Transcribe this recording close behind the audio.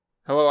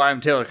Hello,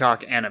 I'm Taylor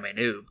Cock, anime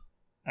noob.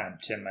 I'm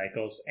Tim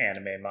Michaels,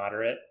 anime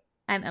moderate.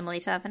 I'm Emily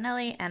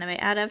Tafanelli, anime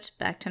adept,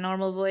 back to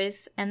normal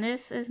voice, and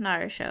this is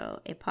Naruto,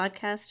 a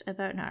podcast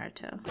about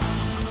Naruto.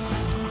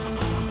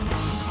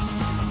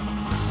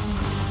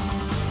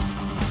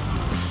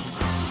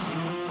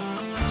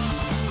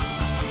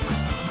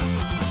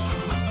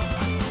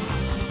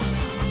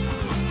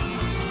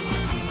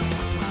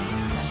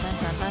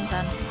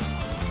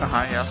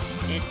 Yes.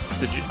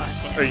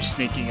 It's Are you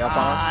sneaking up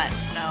on us?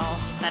 No,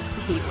 that's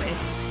the heat wave.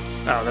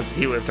 Oh, that's the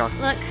heat wave talking.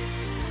 Look.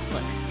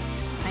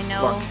 I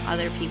know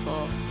other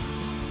people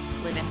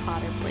live in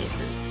hotter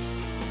places.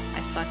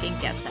 I fucking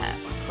get that.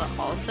 But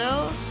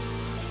also,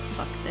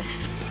 fuck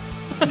this.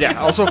 Yeah,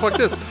 also fuck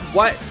this.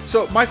 Why?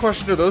 So my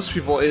question to those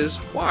people is,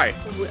 why?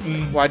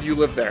 Why do you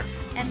live there?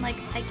 And, I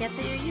get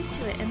that you're used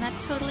to it, and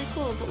that's totally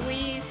cool, but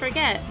we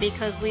forget,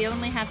 because we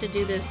only have to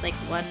do this,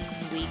 1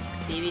 week,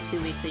 maybe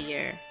 2 weeks a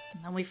year.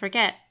 And then we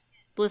forget.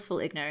 Blissful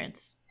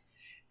ignorance.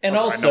 And I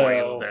know why you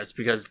also live there. It's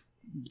because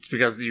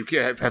you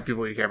have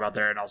people you care about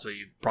there, and also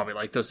you probably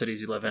like those cities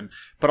you live in.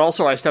 But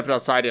also, I stepped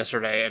outside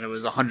yesterday, and it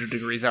was 100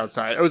 degrees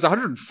outside. It was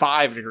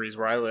 105 degrees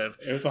where I live.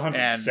 it was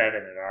 107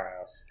 in our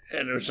house.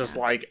 And it was just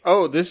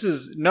this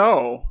is...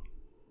 No.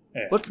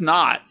 Yeah. Let's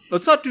not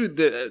do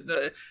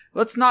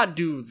let's not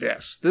do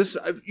this.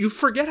 You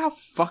forget how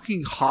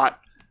fucking hot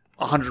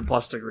 100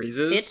 plus degrees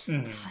is.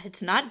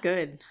 It's not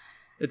good.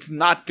 It's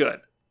not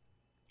good.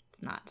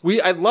 It's not.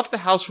 I left the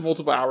house for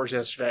multiple hours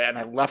yesterday, and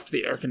I left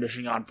the air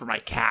conditioning on for my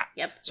cat.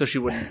 Yep. So she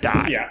wouldn't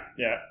die.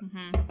 Yeah.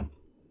 Mm-hmm.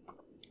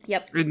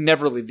 Yep. I'd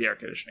never leave the air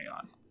conditioning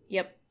on.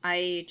 Yep.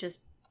 I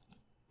just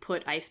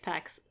put ice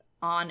packs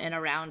on and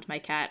around my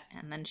cat,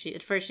 and then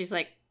at first she's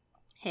like,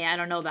 hey, I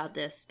don't know about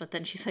this, but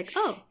then she's like,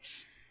 oh,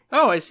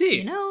 I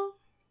see.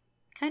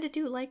 Kind of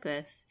do like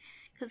this.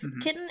 Because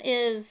Kitten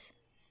is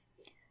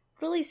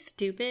really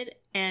stupid,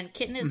 and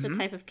Kitten is the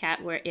type of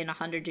cat where in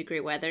 100-degree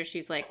weather,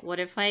 she's like, what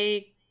if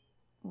I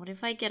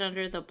get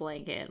under the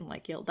blanket? I'm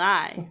like, you'll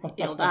die.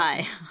 You'll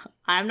die.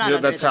 I'm not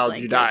under that's the how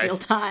blanket. you die. You'll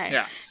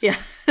die. Yeah.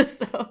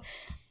 So,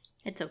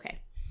 it's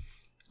okay.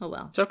 Oh,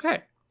 well. It's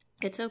okay.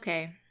 It's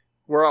okay.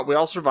 We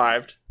all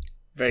survived.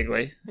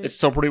 Vaguely. It's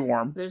still pretty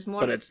warm. There's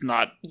more. But it's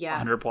not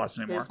 100 plus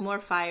anymore. There's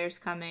more fires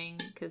coming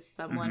because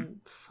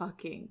someone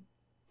fucking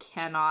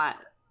cannot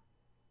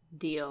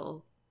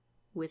deal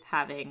with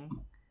having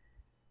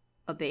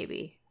a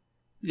baby.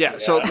 Yeah,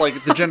 so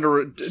the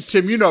gender...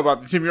 Tim, you know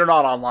about... Tim, you're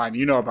not online.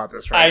 You know about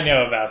this, right? I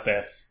know about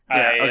this.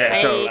 Yeah, okay,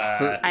 so...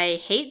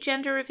 I hate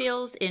gender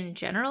reveals in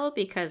general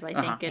because I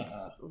think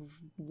it's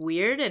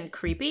weird and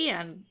creepy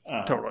and...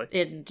 Totally.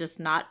 And just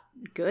not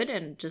good,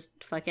 and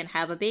just fucking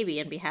have a baby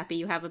and be happy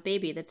you have a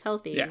baby that's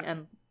healthy. Yeah.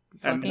 And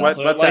And fucking...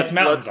 let that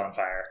mountains on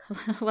fire.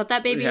 let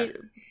that baby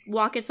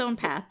walk its own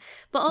path.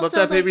 But also... Let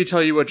that baby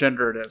tell you what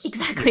gender it is.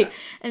 Exactly. Yeah.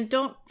 And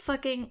don't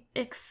fucking...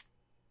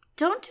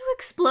 Don't do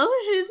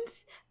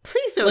explosions.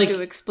 Please don't do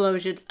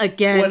explosions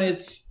again. When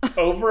it's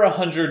over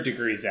 100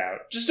 degrees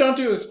out, just don't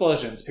do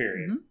explosions,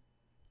 period. Mm-hmm.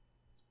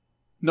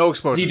 No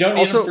explosions. You don't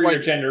need them for your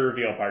gender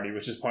reveal party,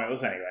 which is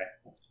pointless anyway.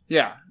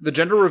 Yeah, the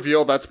gender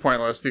reveal, that's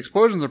pointless. The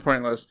explosions are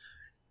pointless.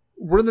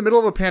 We're in the middle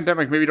of a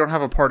pandemic. Maybe don't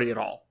have a party at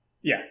all.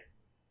 Yeah.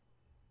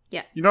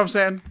 Yeah. You know what I'm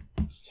saying?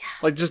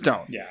 Yeah. Just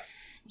don't. Yeah.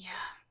 You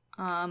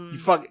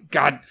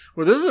God.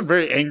 Well, this is a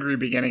very angry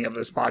beginning of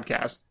this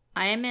podcast.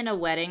 I am in a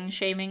wedding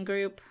shaming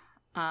group,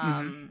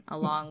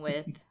 along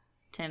with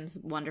Tim's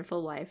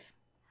wonderful wife.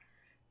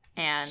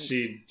 And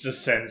she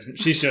shows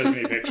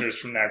me pictures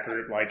from that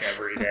group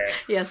every day.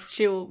 Yes,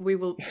 we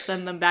will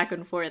send them back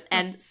and forth.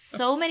 And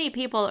so many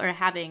people are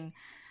having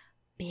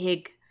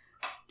big,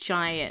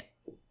 giant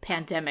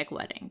pandemic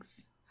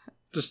weddings.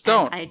 Just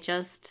don't.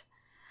 And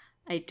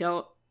I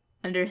don't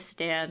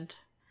understand.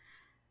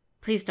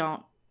 Please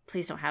don't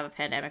have a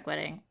pandemic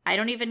wedding. I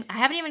haven't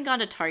even gone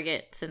to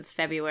Target since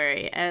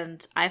February,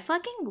 and I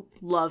fucking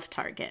love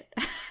Target.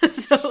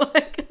 So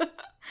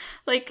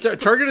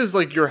Target is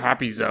your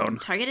happy zone.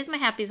 Target is my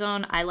happy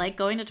zone. I like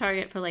going to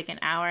Target for an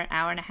hour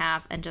and a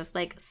half, and just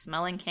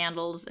smelling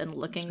candles and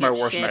looking at my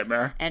worst shit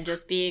nightmare. And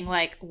just being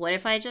what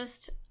if I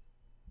just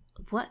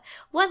what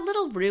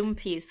little room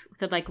piece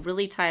could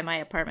really tie my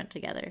apartment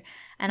together?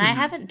 And I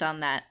haven't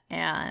done that,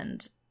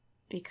 and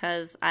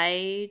because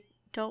I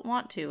don't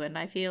want to, and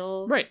I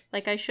feel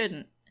like I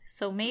shouldn't.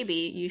 So maybe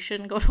you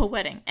shouldn't go to a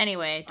wedding.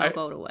 Anyway, don't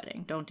go to a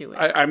wedding. Don't do it.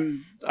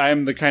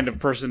 I'm the kind of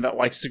person that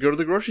likes to go to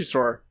the grocery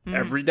store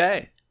every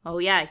day. Oh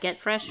yeah, get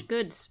fresh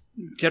goods.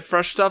 Get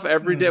fresh stuff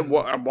every day.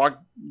 I'm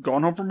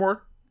going home from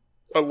work.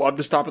 I love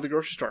to stop at the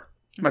grocery store.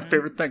 It's my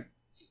favorite thing.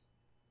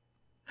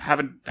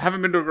 Haven't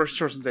been to a grocery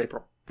store since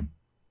April.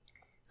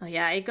 Oh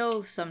yeah, I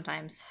go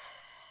sometimes.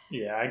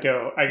 Yeah, I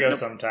go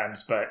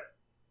sometimes, but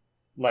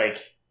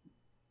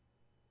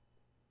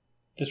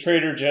the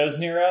Trader Joe's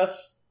near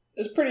us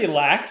is pretty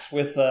lax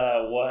with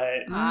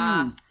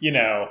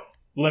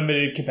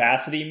limited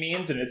capacity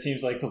means, and it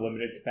seems like the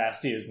limited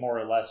capacity is more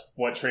or less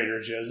what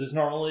Trader Joe's is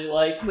normally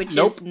like. Which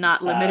is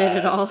not limited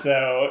at all.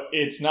 So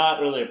it's not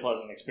really a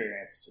pleasant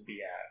experience to be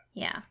at.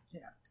 Yeah.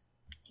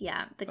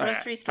 Yeah, the Oh, yeah.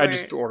 grocery store. I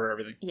just order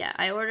everything. Yeah,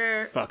 I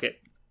order Fuck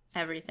it.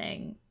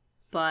 everything,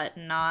 but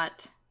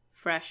not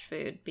fresh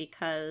food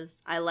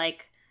because I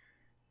like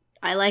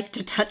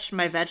to touch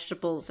my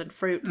vegetables and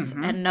fruits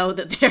and know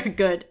that they're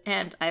good.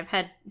 And I've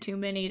had too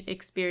many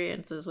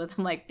experiences with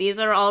them. Like, these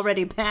are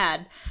already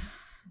bad.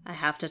 I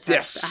have to touch.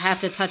 Yes. I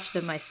have to touch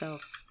them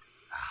myself.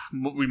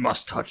 We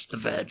must touch the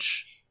veg.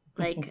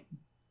 Like,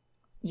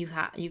 you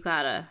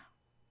gotta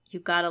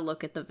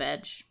look at the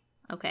veg.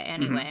 Okay.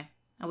 Anyway,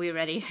 are we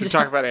ready? We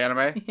talk about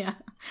anime.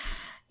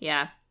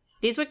 Yeah.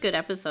 These were good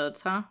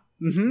episodes, huh?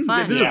 Mm-hmm.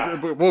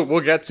 Fun.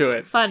 We'll get to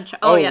it. Fun.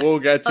 Yeah. We'll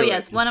get to it. Oh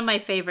yes, one of my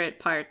favorite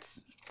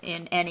parts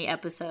in any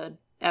episode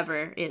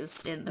ever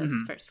is in this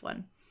first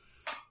one.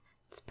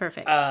 It's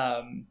perfect.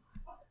 I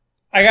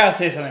gotta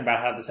say something about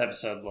how this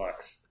episode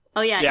looks.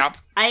 Oh yeah. Yeah.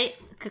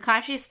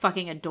 Kakashi's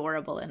fucking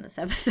adorable in this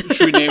episode.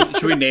 Should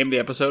we name the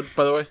episode,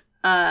 by the way?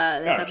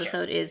 This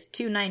episode is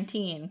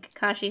 219,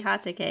 Kakashi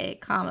Hatake,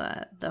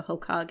 the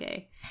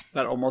Hokage.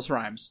 That almost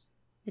rhymes.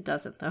 It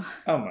doesn't though.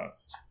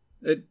 Almost.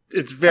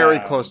 It's very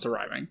close to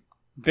rhyming.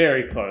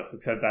 Very close,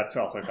 except that's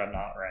also got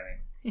not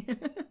rhyming.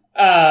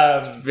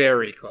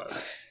 Very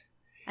close.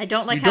 I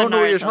don't like you how don't know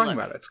what you're Naruto talking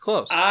looks. about. It's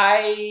close.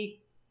 I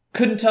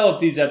couldn't tell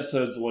if these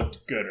episodes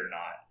looked good or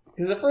not.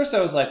 Because at first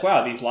I was like,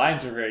 wow, these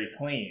lines are very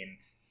clean.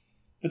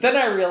 But then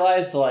I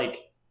realized,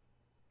 like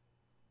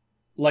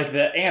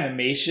the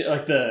animation,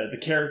 like the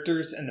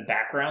characters and the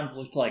backgrounds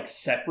looked like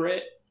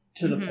separate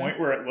to the point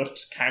where it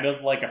looked kind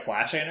of like a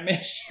Flash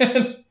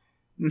animation.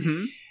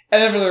 Mm-hmm.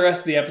 And then for the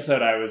rest of the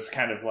episode, I was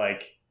kind of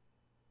like,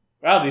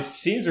 wow, these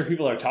scenes where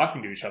people are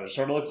talking to each other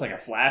sort of looks like a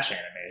Flash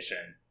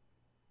animation.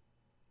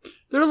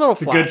 They're a little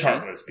The flashy. good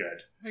part was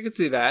good. I can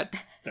see that.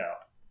 No.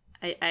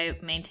 I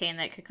maintain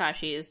that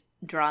Kakashi is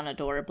drawn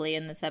adorably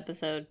in this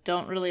episode.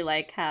 Don't really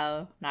like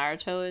how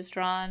Naruto is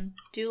drawn.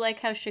 Do like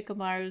how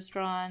Shikamaru is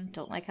drawn.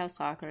 Don't like how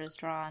Sakura is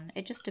drawn.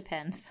 It just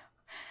depends.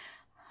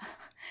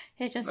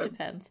 It just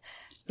depends.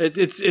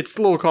 It's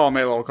little column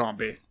A, little column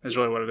B. Is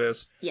really what it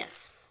is.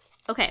 Yes.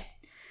 Okay.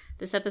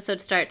 This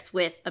episode starts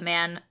with a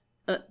man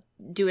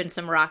doing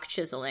some rock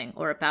chiseling,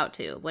 or about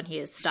to, when he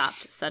is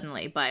stopped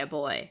suddenly by a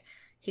boy.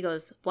 He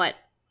goes, "What?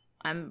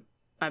 I'm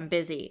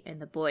busy."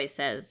 And the boy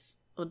says,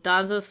 "Well,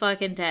 Danzo's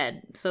fucking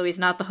dead, so he's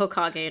not the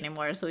Hokage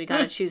anymore, so we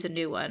gotta choose a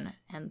new one."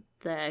 And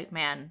the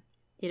man,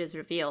 it is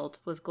revealed,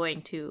 was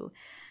going to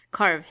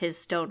carve his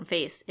stone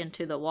face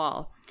into the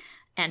wall.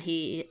 And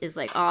he is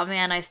like, "Oh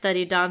man, I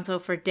studied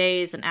Danzo for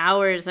days and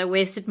hours. I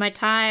wasted my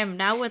time.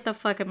 Now what the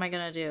fuck am I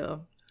gonna do?"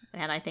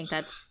 And I think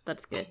that's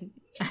good.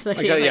 I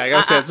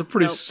gotta say, it's a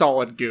pretty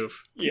solid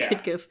goof. It's a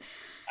good goof.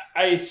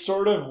 I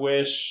sort of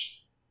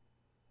wish,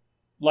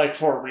 like,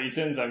 for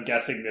reasons, I'm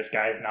guessing this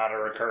guy's not a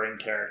recurring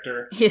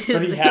character.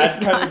 But he has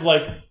kind of,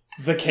 like,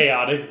 the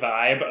chaotic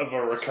vibe of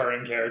a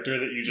recurring character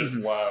that you just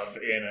love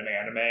in an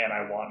anime, and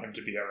I want him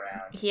to be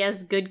around. He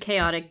has good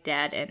chaotic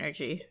dad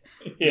energy.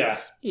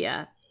 Yes.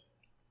 Yeah.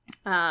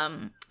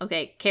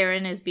 Okay,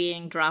 Karen is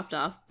being dropped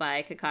off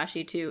by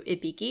Kakashi to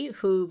Ibiki,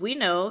 who we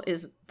know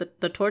is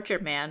the torture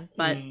man,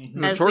 but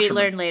as we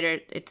learn later,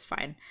 it's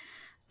fine.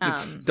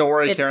 Don't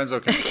worry, Karen's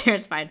okay.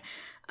 Karen's fine.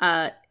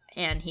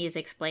 And he's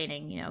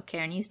explaining,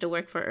 Karen used to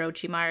work for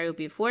Orochimaru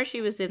before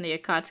she was in the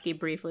Akatsuki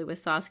briefly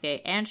with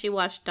Sasuke, and she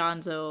watched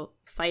Danzo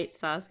fight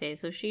Sasuke,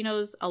 so she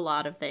knows a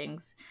lot of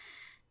things.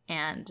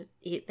 And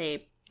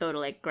they go to,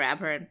 like, grab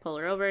her and pull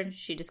her over, and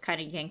she just kind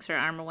of yanks her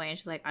arm away, and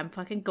she's like, "I'm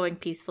fucking going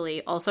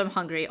peacefully. Also, I'm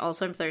hungry.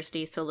 Also, I'm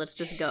thirsty, so let's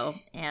just go."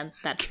 And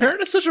that's Karen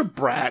is such a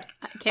brat.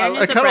 Karen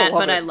is a brat,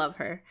 but I love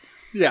her.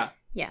 Yeah.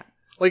 Yeah.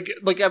 Like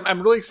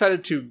I'm really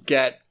excited to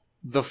get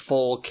the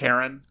full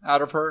Karen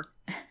out of her.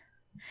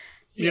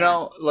 You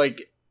know,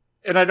 like,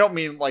 and I don't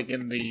mean like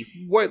in the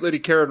white lady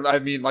Karen. I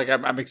mean, like,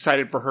 I'm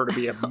excited for her to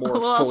be a more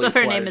well, fully also her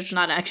fledged. name is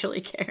not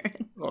actually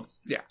Karen. Well,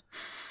 yeah.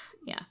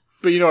 Yeah.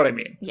 But you know what I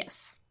mean.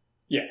 Yes.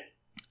 Yeah.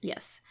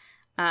 Yes.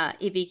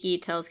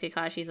 Ibiki tells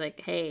Kakashi, he's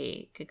like,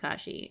 "Hey,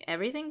 Kakashi,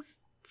 everything's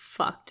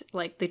fucked.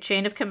 Like, the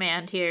chain of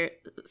command here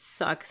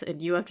sucks, and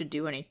you have to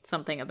do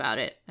something about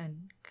it."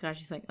 And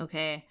Kakashi's like,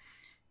 "Okay."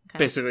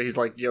 Basically, he's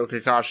like, "Yo,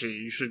 Kakashi,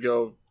 you should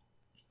go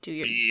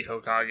be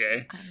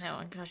Hokage." I know.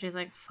 And Kakashi's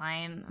like,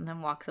 "Fine," and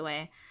then walks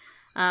away.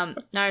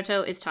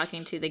 Naruto is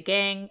talking to the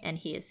gang, and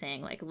he is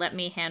saying, like, "Let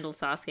me handle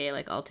Sasuke,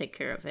 like, I'll take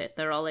care of it."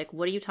 They're all like,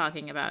 "What are you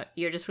talking about?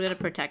 You're just gonna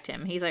protect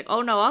him." He's like,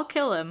 "Oh no, I'll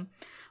kill him.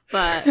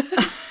 But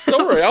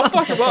don't worry, I'll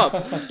fuck him up."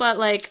 But,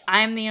 like,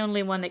 I'm the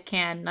only one that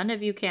can. None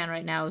of you can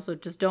right now, so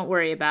just don't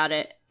worry about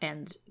it.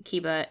 And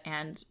Kiba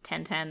and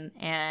Tenten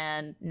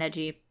and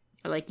Neji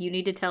are like, "You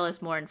need to tell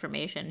us more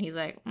information." He's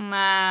like,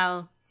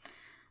 "I'll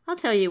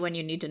tell you when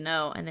you need to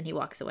know." And then he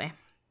walks away,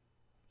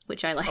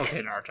 which I like.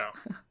 Okay, Naruto.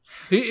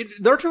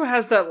 Naruto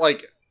has that,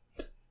 like,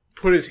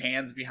 put his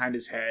hands behind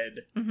his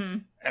head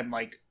and,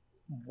 like,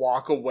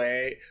 walk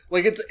away.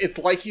 Like, it's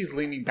like he's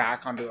leaning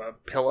back onto a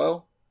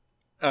pillow.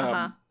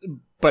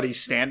 But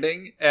he's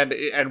standing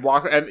and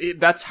walk, and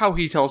that's how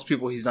he tells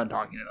people he's done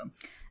talking to them.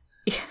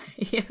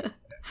 Yeah.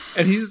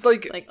 And he's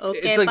like, okay,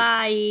 it's like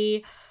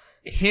bye.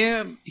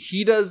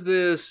 He does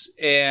this,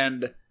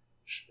 and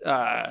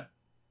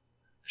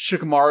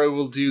Shikamaru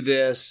will do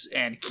this,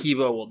 and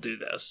Kiba will do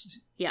this.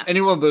 Yeah.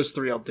 Any one of those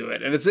three will do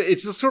it. And it's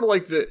just sort of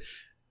like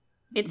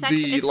It's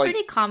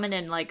pretty common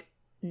in, like,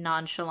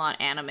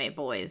 nonchalant anime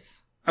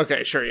boys.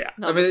 Okay, sure, yeah.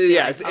 I mean,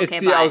 yeah, like,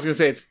 I was gonna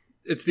say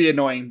it's the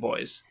annoying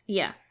boys.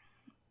 Yeah.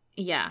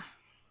 Yeah.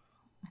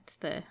 It's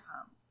the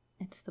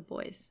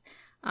boys.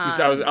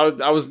 That was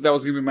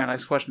gonna be my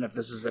next question, if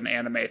this is an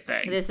anime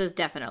thing. This is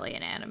definitely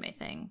an anime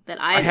thing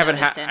that I haven't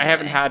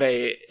had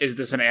a is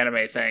this an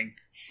anime thing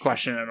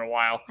question in a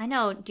while. I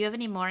know. Do you have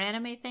any more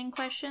anime thing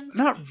questions?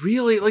 Not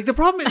really. Like, the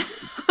problem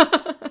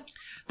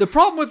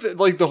with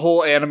like the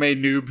whole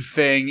anime noob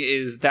thing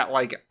is that,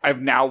 like,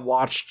 I've now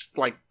watched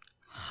like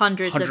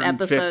hundreds of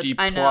episodes.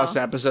 plus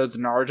episodes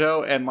of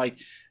Naruto, and like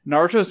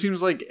Naruto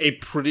seems like a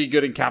pretty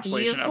good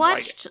encapsulation. You've of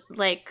watched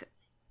like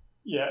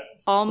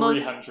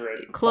almost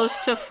 300. close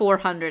to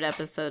 400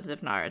 episodes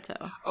of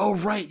Naruto. Oh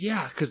right,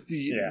 yeah, because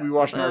we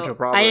watched Naruto.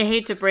 Probably. I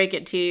hate to break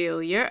it to you,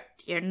 you're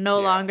no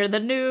longer the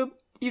noob.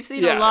 You've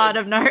seen a lot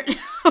of Naruto.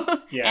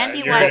 And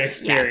you're an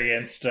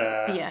experienced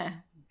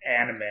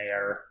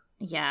animator.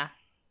 Yeah.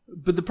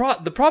 But the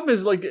problem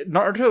is, like,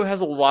 Naruto has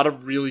a lot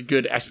of really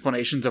good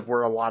explanations of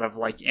where a lot of,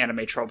 like,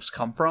 anime tropes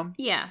come from.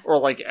 Yeah. Or,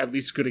 like, at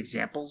least good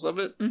examples of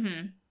it.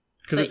 Mm-hmm.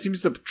 Because it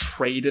seems to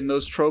trade in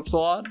those tropes a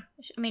lot.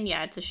 I mean,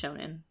 yeah, it's a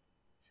shonen.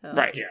 So.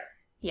 Right.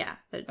 Yeah.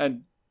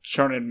 And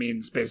shonen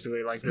means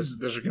basically, like, there's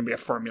going to be a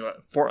formula.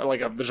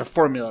 There's a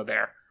formula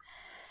there.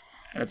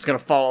 And it's going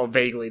to follow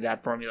vaguely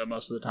that formula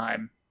most of the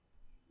time.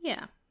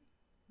 Yeah.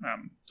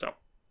 So.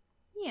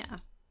 Yeah.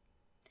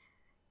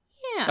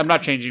 Yeah. I'm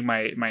not changing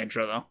my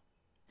intro, though.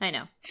 I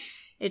know.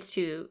 It's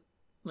too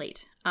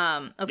late.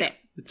 Okay. Yeah,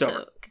 it's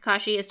over.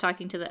 Kakashi is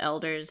talking to the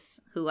elders,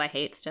 who I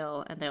hate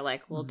still, and they're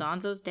like, well,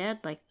 Danzo's dead?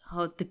 Like,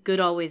 oh, the good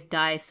always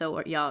die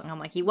so young. I'm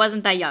like, he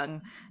wasn't that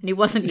young, and he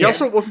wasn't He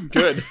also wasn't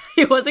good.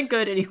 He wasn't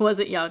good, and he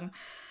wasn't young.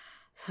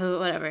 So,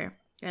 whatever.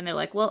 And they're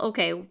like, well,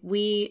 okay,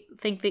 we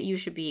think that you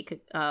should be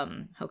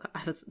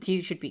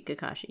you should be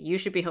Kakashi. You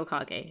should be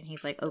Hokage. And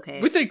he's like, okay.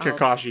 We think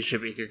Kakashi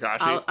should be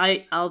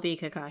Kakashi. I'll be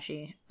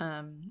Kakashi.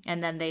 And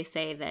then they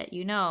say that,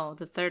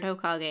 the third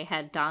Hokage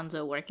had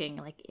Danzo working,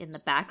 like, in the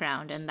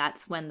background, and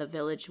that's when the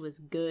village was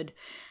good,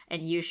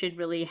 and you should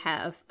really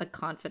have a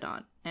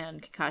confidant.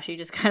 And Kakashi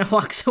just kind of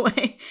walks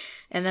away.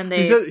 And then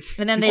they So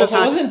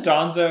wasn't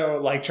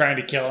Danzo, like, trying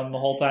to kill him the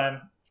whole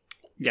time?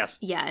 Yes.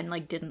 Yeah, and,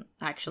 like, didn't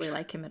actually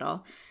like him at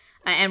all.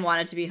 And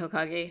wanted to be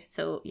Hokage,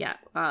 so yeah,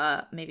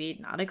 maybe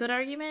not a good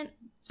argument.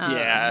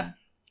 Yeah.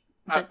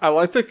 I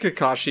like that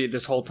Kakashi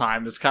this whole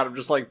time is kind of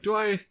just like,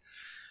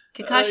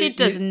 Kakashi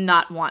does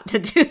not want to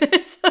do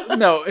this.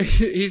 No,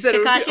 he said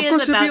Kakashi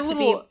is about to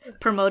be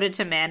promoted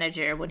to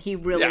manager when he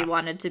really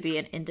wanted to be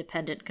an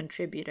independent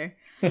contributor.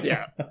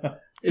 Yeah.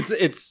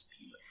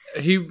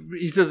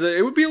 He says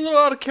it would be a little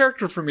out of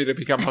character for me to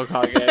become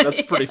Hokage.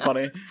 That's pretty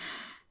funny.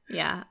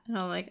 Yeah, and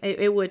I'm like,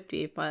 it would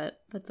be, but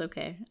that's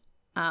okay.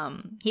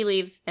 He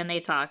leaves and they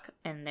talk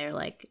and they're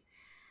like,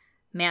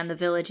 man, the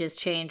village has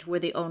changed. We're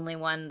the only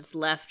ones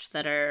left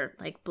that are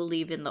like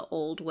believe in the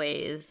old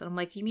ways. And I'm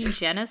like, you mean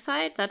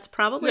genocide? That's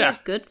probably a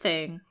good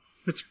thing.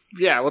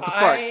 What the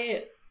fuck?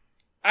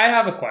 I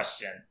have a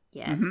question.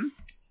 Yes. Mm-hmm.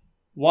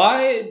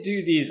 Why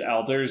do these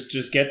elders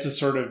just get to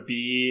sort of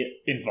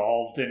be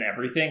involved in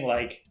everything?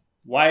 Like,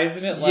 why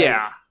isn't it like,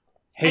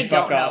 hey,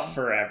 fuck off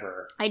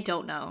forever? I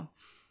don't know.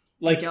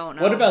 Like,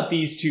 what about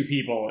these two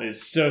people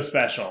is so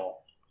special?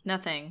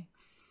 Nothing.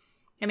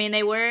 I mean,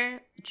 they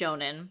were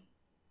Jonin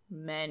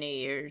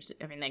many years.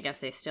 I mean, I guess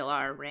they still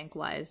are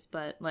rank-wise,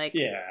 but, like...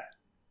 Yeah.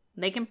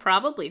 They can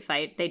probably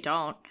fight. They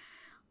don't.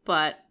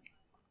 But,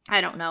 I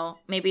don't know.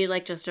 Maybe,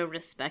 like, just a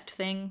respect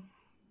thing?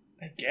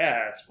 I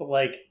guess, but,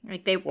 like...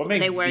 Like, they worked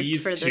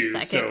for the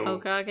second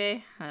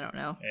Hokage? I don't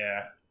know.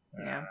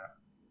 Yeah.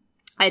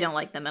 I don't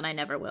like them, and I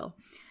never will.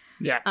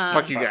 Yeah,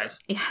 fuck you guys.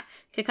 Yeah.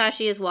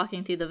 Kakashi is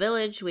walking through the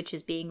village, which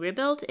is being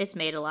rebuilt. It's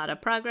made a lot of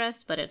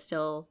progress, but it's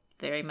still...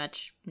 very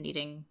much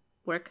needing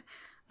work.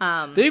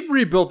 They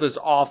rebuilt this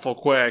awful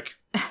quick.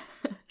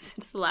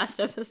 Since the last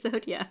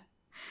episode, yeah.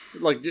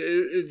 Like,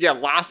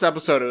 last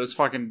episode it was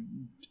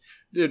fucking...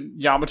 Did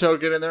Yamato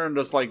get in there and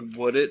just, like,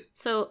 wood it?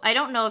 So, I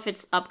don't know if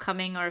it's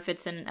upcoming or if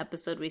it's in an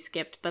episode we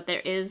skipped, but there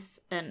is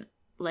a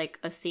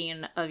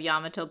scene of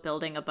Yamato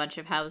building a bunch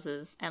of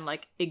houses and,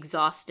 like,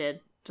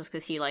 exhausted just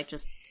because he, like,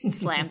 just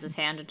slams his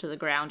hand into the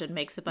ground and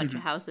makes a bunch of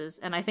houses.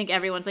 And I think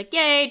everyone's like,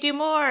 yay, do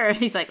more! And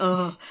he's like,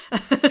 oh.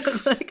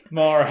 Like,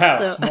 more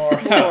house.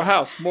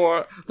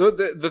 More.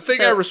 The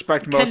thing I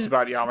respect most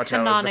about Yamato is the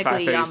fact that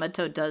canonically,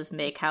 Yamato does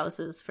make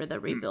houses for the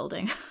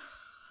rebuilding.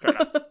 Fair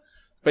enough.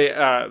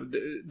 But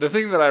the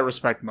thing that I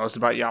respect most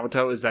about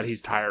Yamato is that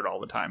he's tired all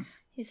the time.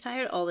 He's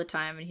tired all the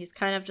time, and he's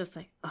kind of just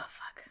like, oh,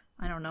 fuck.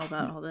 I don't know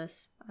about all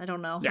this. I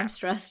don't know. Yeah, I'm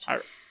stressed. I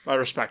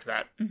respect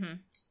that.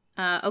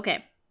 Mm-hmm.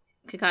 Okay.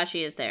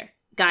 Kakashi is there.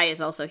 Guy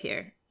is also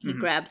here. He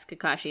grabs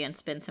Kakashi and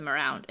spins him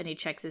around, and he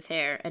checks his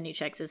hair, and he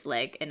checks his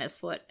leg and his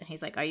foot, and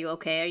he's like, are you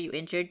okay? Are you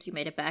injured? You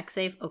made it back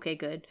safe? Okay,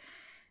 good.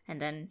 And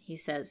then he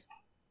says,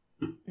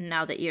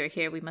 now that you're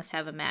here, we must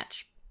have a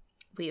match.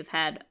 We have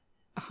had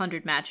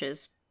 100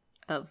 matches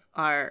of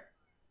our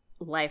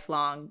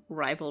lifelong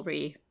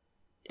rivalry,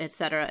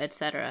 etc.,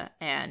 etc.,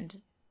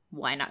 and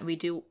why not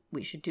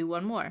we should do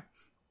one more.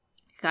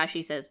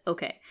 Kakashi says,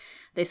 okay.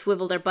 They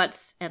swivel their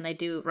butts and they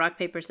do rock,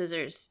 paper,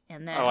 scissors,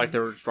 and then... I like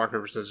the rock,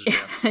 paper, scissors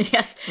dance.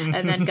 Yes,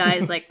 and then Guy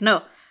is like,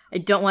 no, I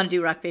don't want to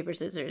do rock, paper,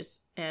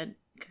 scissors. And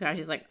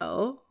Kakashi's like,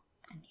 oh?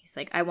 And he's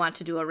like, I want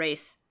to do a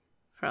race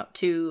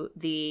to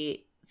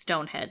the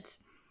Stoneheads.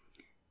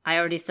 I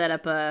already set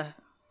up a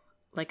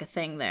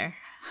thing there.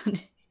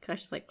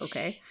 Kakashi's like,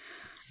 okay.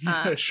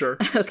 Sure.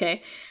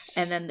 Okay.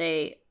 And then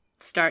they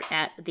start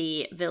at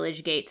the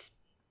village gates.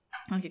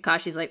 And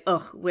Kakashi's like,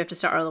 ugh, we have to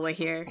start all the way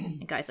here.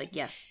 And Guy's like,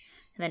 yes.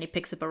 And then he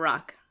picks up a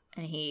rock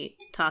and he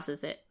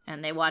tosses it,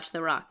 and they watch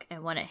the rock,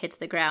 and when it hits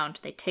the ground,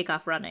 they take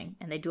off running,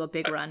 and they do a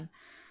big run.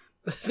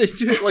 They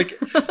do it like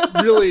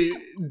really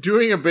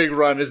doing a big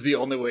run is the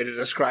only way to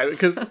describe it,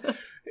 because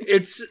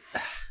it's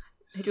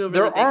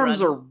their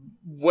arms are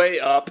way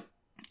up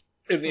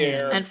in the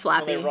air and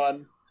flappy. When they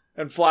run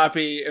and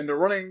flappy, and they're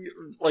running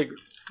like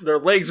their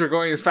legs are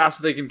going as fast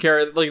as they can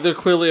carry. Like they're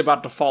clearly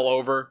about to fall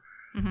over.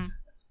 Mm-hmm.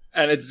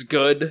 And it's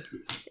good.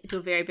 They do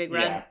a very big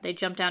run. Yeah. They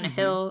jump down a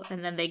hill,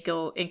 and then they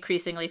go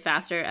increasingly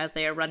faster as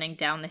they are running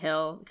down the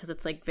hill, because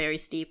it's like very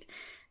steep,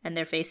 and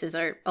their faces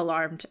are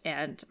alarmed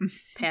and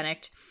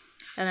panicked.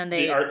 And then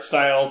the art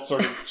style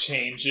sort of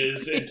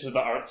changes into the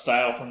art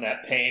style from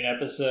that Pain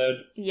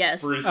episode.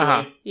 Yes. Briefly.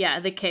 Uh-huh. Yeah,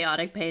 the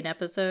chaotic Pain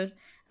episode.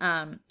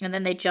 And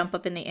then they jump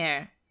up in the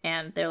air,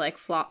 and they're like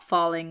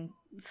falling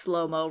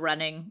slow-mo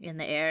running in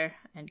the air,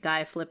 and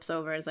Guy flips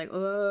over. It's like,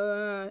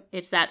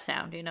 it's that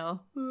sound, you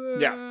know?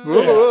 Yeah.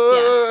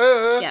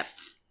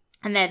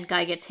 And then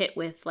Guy gets hit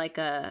with like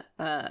a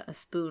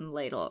spoon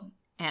ladle,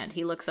 and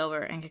he looks over,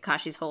 and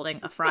Kakashi's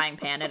holding a frying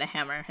pan and a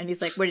hammer, and he's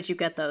like, where did you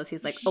get those?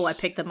 He's like, oh, I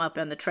picked them up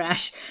in the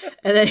trash.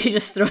 And then he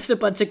just throws a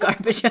bunch of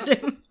garbage at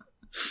him.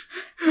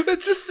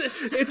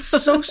 It's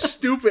so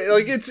stupid.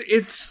 Like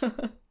it's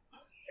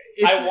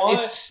I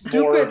want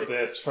more of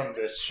this from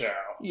this show.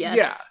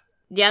 Yes.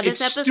 Yeah,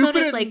 this episode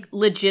is like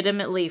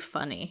legitimately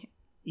funny.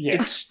 Yeah.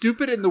 It's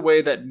stupid in the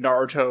way that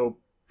Naruto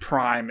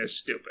Prime is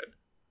stupid.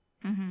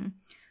 Mm-hmm.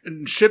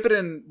 And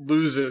Shippuden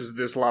loses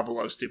this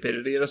level of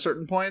stupidity at a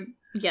certain point.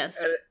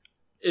 Yes. And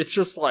it's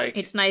just like...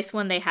 It's nice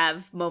when they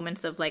have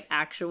moments of like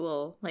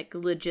actual, like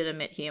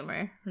legitimate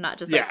humor. Not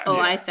just like,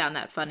 I found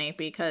that funny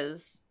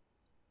because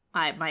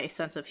my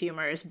sense of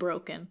humor is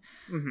broken.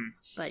 Mm-hmm.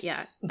 But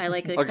yeah, I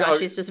like that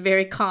Kakashi's just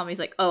very calm. He's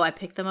like, oh, I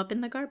picked them up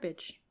in the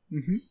garbage.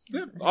 Mm-hmm.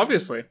 Yeah,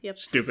 obviously. Yep.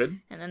 Stupid.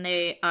 And then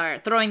they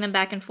are throwing them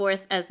back and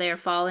forth as they are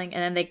falling,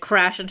 and then they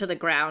crash into the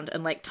ground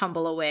and like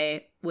tumble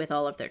away with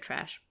all of their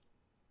trash.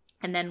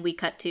 And then we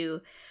cut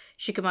to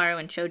Shikamaru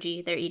and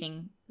Choji. They're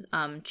eating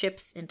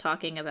chips and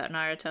talking about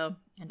Naruto.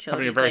 And Choji's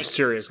having a very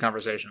serious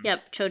conversation.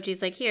 Yep.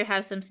 Choji's like, here,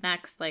 have some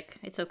snacks. Like,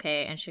 it's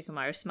okay. And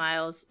Shikamaru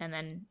smiles, and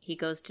then he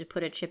goes to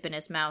put a chip in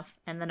his mouth,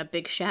 and then a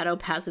big shadow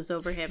passes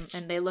over him,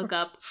 and they look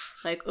up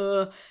like,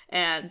 ugh,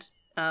 and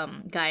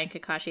Guy and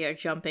Kakashi are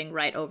jumping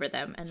right over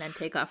them and then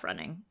take off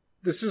running.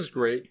 This is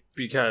great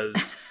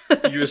because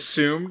you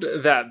assumed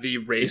that the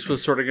race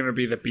was sort of going to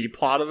be the B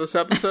plot of this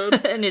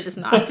episode. And it is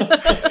not.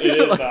 It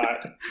is not.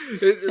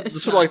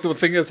 It's sort of like the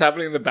thing that's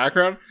happening in the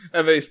background,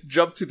 and they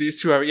jump to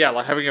these two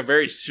having a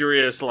very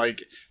serious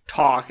like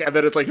talk, and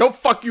then it's like, no,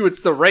 fuck you,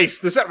 it's the race.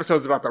 This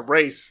episode's about the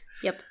race.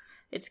 Yep.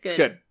 It's good. It's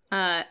good.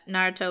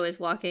 Naruto is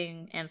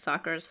walking, and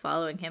Sakura is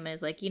following him, and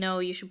is like,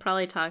 you should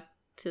probably talk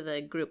to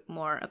the group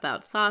more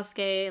about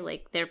Sasuke.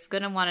 Like, they're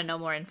gonna want to know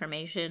more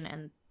information,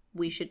 and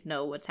we should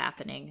know what's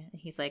happening.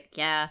 And he's like,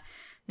 yeah,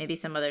 maybe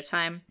some other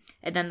time.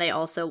 And then they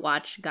also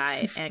watch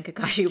Guy and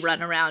Kakashi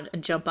run around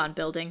and jump on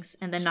buildings,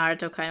 and then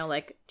Naruto kind of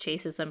like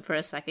chases them for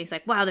a second. He's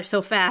like, wow, they're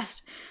so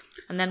fast.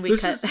 And then we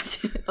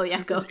oh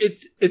yeah, go.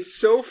 It's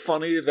so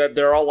funny that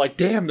they're all like,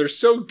 damn, they're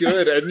so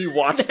good, and you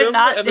watch them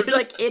and they're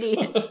just like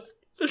idiots.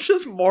 They're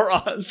just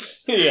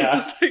morons. Yeah.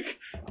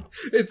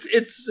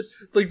 It's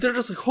like they're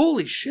just like,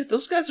 holy shit,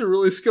 those guys are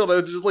really skilled.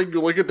 And just like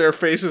you look at their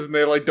faces and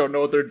they like don't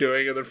know what they're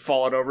doing, and they're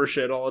falling over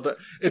shit all the time.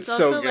 It's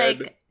so also good.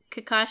 Like,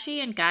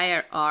 Kakashi and Guy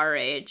are our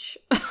age.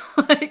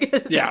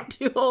 Like, they're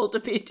too old to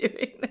be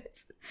doing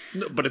this.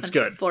 No, but it's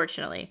good.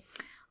 Unfortunately.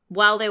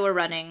 While they were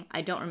running,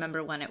 I don't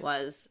remember when it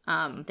was,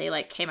 they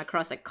like came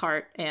across a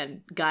cart,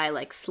 and Guy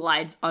like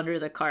slides under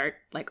the cart,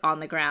 like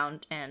on the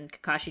ground, and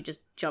Kakashi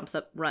just jumps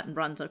up,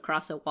 runs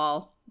across a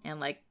wall,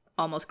 and like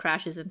almost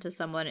crashes into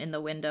someone in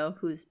the window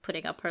who's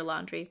putting up her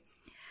laundry.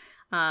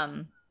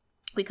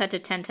 We cut to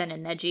Tenten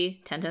and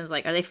Neji. Tenten's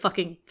like, are they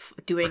fucking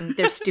doing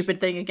their stupid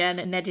thing again?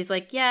 And Neji's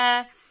like,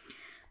 yeah.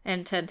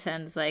 And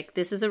Tenten's like,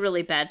 this is a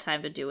really bad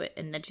time to do it.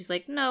 And Neji's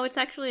like, no, it's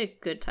actually a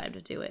good time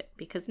to do it.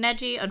 Because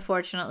Neji,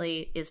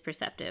 unfortunately, is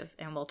perceptive.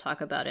 And we'll talk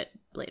about it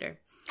later.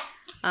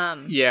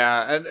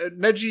 Yeah, and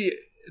Neji,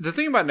 the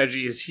thing about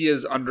Neji is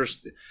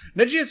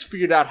Neji has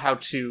figured out how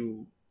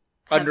to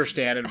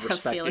understand and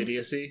respect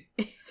idiocy.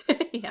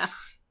 Yeah.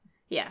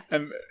 Yeah.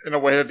 And in a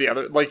way that the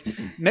other, like,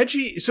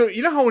 Neji, so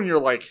you know how when you're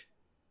like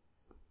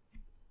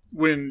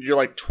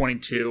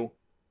 22,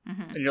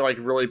 and you're like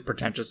really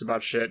pretentious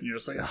about shit, and you're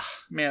just like, oh,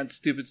 man,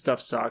 stupid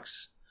stuff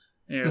sucks,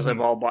 and you're just like,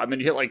 blah, blah, blah. And then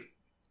you hit like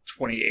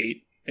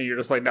 28, and you're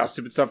just like, now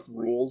stupid stuff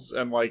rules,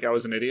 and like, I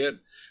was an idiot.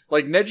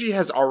 Like, Neji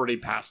has already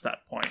passed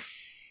that point.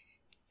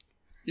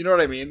 You know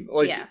what I mean?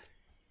 Like, yeah.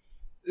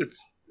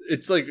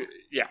 It's like,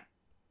 yeah.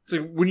 It's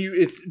like when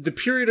it's the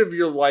period of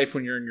your life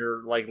when you're in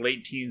your like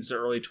late teens to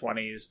early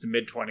 20s to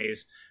mid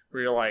 20s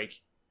where you're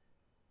like,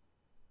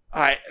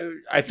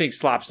 I think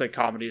slapstick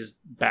comedy is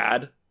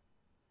bad.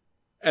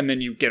 And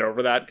then you get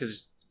over that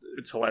because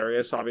it's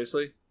hilarious,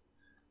 obviously.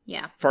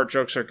 Yeah. Fart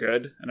jokes are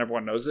good and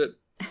everyone knows it.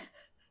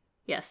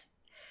 Yes.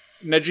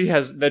 Neji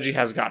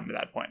has gotten to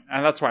that point,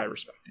 and that's why I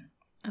respect him.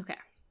 Okay.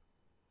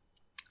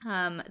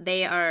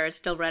 They are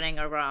still running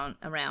around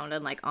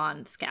and like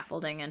on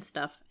scaffolding and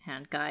stuff.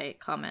 And Guy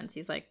comments,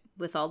 he's like,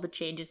 with all the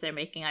changes they're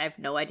making, I have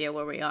no idea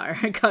where we are.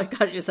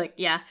 Kakashi's like,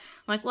 yeah. I'm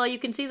like, well, you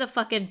can see the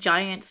fucking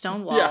giant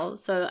stone wall,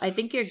 so I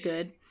think you're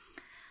good.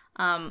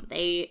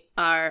 They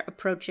are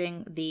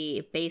approaching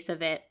the base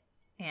of it,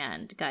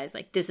 and Guy's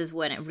like, this is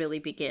when it really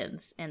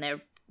begins. And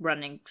they're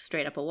running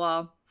straight up a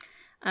wall.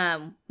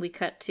 We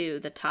cut to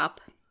the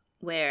top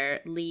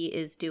where Lee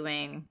is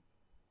doing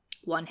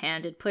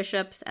one-handed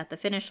push-ups at the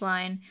finish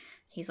line.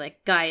 He's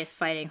like, Guy is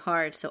fighting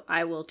hard, so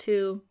I will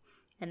too.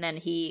 And then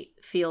he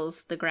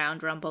feels the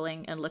ground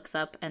rumbling and looks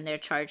up, and they're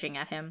charging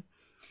at him.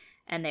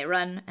 And they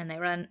run, and they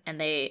run,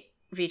 and they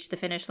reach the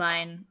finish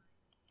line.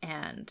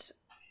 And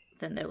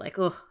then they're like,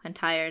 oh, I'm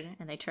tired.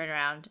 And they turn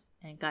around,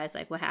 and Guy's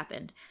like, what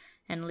happened?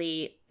 And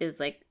Lee is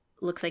like,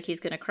 looks like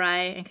he's gonna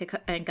cry,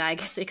 and Guy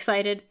gets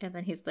excited. And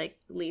then he's like,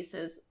 Lee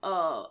says,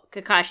 oh,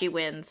 Kakashi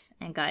wins.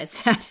 And Guy's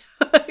sad.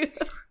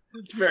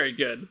 It's very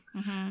good.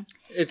 Mm-hmm.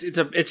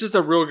 It's just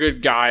a real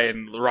good Guy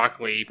and Rock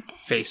Lee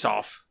face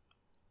off.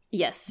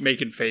 Yes.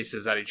 Making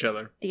faces at each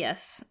other.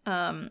 Yes.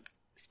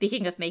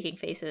 Speaking of making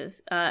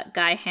faces,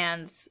 Guy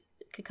hands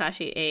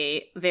Kakashi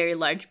a very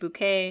large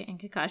bouquet, and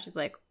Kakashi's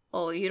like,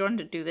 oh, you don't have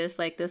to do this.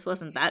 Like, this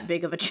wasn't that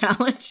big of a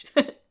challenge.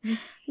 And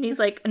he's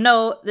like,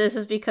 no, this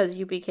is because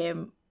you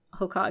became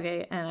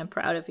Hokage, and I'm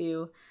proud of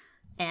you.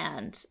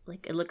 And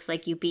like, it looks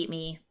like you beat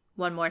me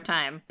one more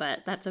time, but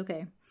that's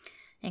okay.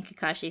 And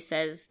Kakashi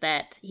says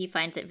that he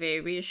finds it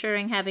very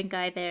reassuring having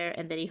Guy there,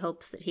 and that he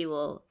hopes that he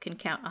can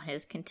count on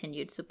his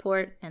continued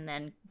support. And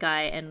then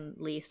Guy and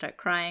Lee start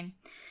crying.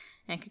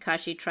 And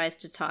Kakashi tries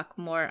to talk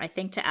more, I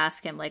think, to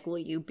ask him, like, will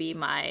you be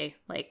my,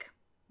 like,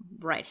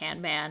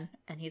 right-hand man?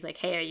 And he's like,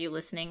 hey, are you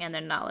listening? And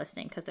they're not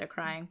listening because they're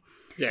crying.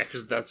 Yeah,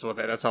 because that's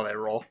how they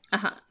roll.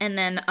 And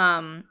then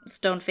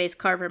Stoneface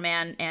Carver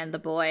Man and the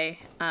boy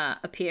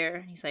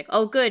appear. He's like,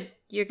 oh, good,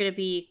 you're going to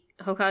be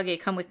Hokage,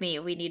 come with me.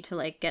 We need to,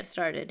 like, get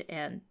started.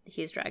 And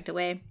he's dragged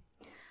away.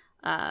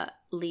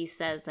 Lee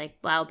says, like,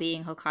 wow,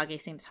 being Hokage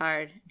seems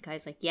hard. And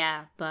Guy's like,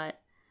 yeah, but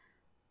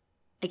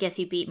I guess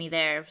you beat me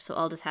there, so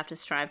I'll just have to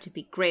strive to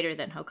be greater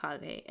than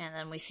Hokage. And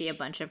then we see a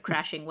bunch of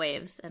crashing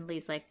waves. And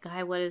Lee's like,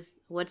 Guy,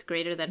 what's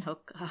greater than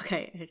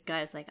Hokage? And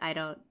Guy's like, I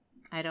don't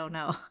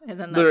know. And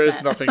then there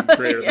is nothing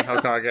greater than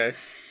Hokage.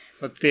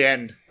 That's the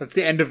end. That's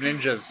the end of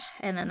ninjas.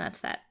 And then that's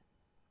that.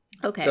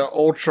 Okay. The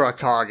Ultra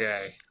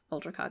Kage.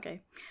 Ultra Kage.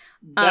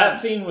 That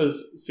scene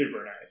was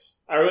super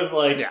nice. I was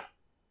like, yeah.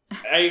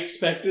 I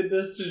expected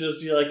this to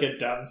just be like a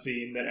dumb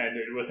scene that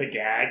ended with a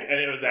gag, and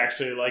it was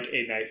actually like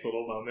a nice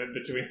little moment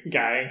between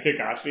Guy and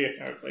Kakashi,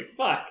 and I was like,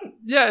 fuck.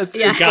 Yeah,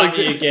 it got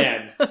me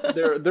again.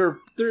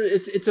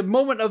 It's a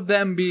moment of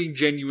them being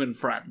genuine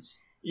friends.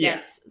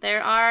 Yes,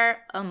 there are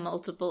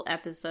multiple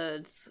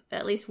episodes,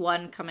 at least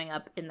one coming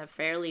up in the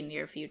fairly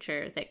near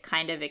future, that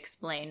kind of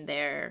explain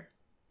their,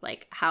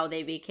 like, how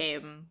they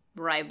became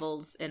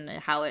rivals and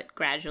how it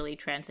gradually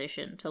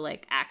transitioned to,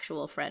 like,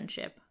 actual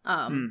friendship.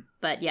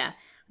 But yeah,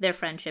 their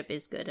friendship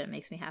is good. It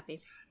makes me happy.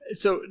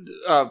 So,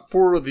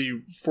 for a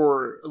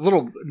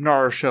little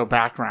Naruto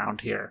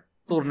background here,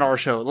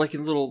 like a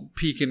little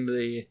peek in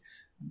the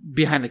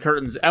behind the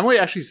curtains. Emily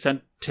actually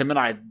sent Tim and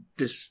I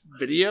this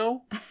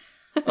video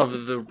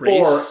of the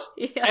race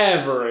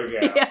forever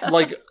ago. Yeah.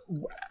 Like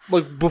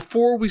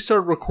before we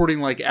started recording,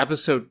 like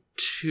episode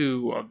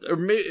 2 of, or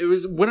maybe it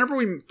was whenever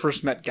we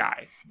first met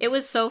Guy. It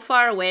was so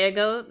far away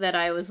ago that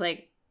I was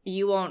like,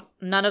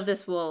 none of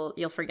this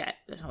you'll forget.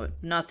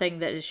 Nothing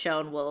that is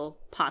shown will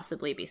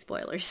possibly be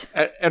spoilers.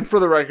 And for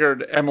the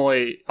record,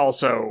 Emily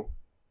also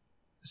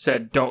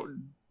said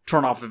don't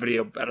turn off the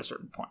video at a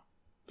certain point.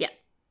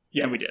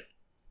 Yeah. And we did.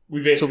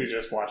 We basically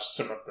just watched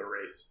some of the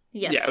race.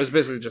 Yes. Yeah, it was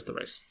basically just the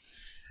race.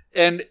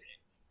 And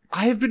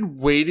I have been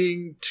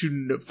waiting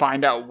to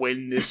find out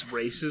when this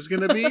race is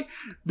going to be.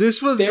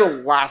 This was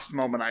the last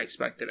moment I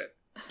expected it.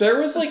 There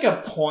was like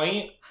a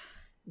point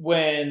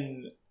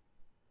when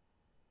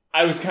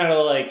I was kind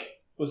of like,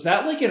 was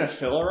that like in a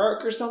filler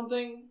arc or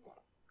something?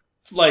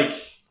 Like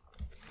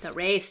the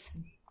race.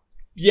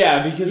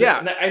 Yeah, because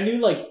I knew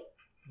like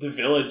the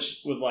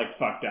village was like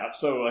fucked up.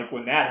 So like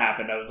when that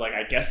happened, I was like,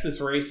 I guess this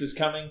race is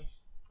coming.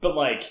 But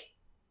like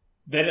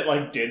then it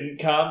like didn't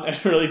come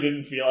and really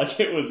didn't feel like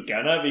it was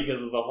gonna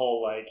because of the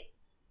whole like,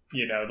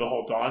 you know, the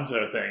whole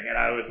Danzo thing. And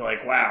I was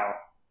like, wow,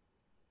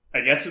 I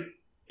guess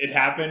it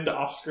happened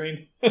off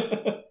screen.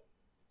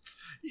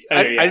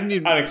 I didn't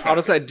even,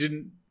 honestly,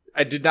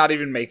 I did not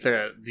even make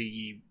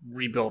the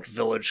rebuilt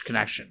village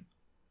connection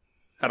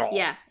at all.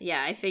 Yeah,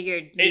 I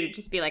figured you'd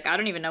just be like, I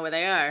don't even know where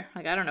they are.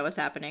 Like, I don't know what's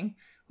happening.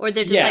 Or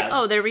they're just like,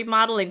 oh, they're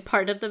remodeling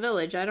part of the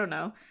village. I don't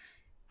know.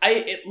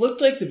 It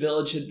looked like the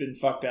village had been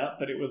fucked up,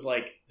 but it was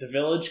like the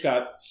village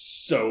got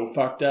so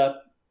fucked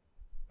up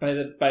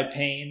by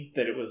pain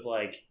that it was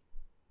like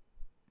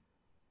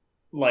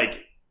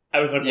I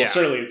was like, well,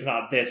 surely it's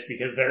not this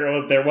because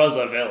there was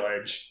a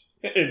village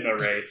in the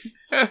race.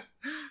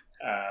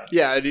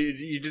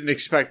 You didn't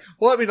expect.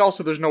 Well, I mean,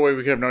 also, there's no way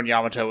we could have known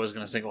Yamato was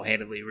going to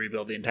single-handedly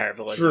rebuild the entire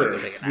village. True,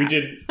 we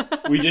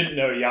didn't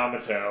know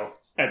Yamato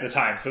at the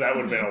time, so that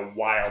would have been a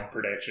wild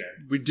prediction.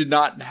 We did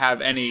not have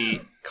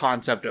any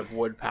concept of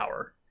wood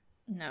power.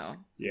 No.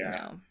 Yeah.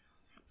 No.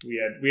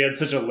 We had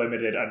such a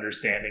limited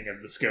understanding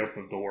of the scope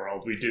of the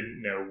world. We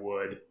didn't know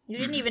wood. You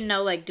didn't even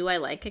know, like, do I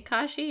like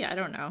Kakashi? I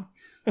don't know.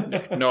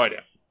 No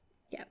idea.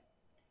 Yeah.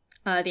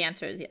 The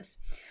answer is yes.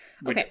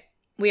 Okay.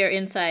 We are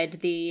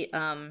inside the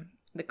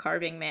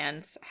carving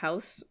man's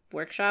house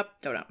workshop.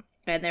 Don't know.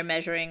 And they're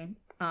measuring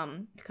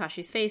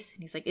Kakashi's face,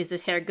 and he's like, is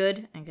this hair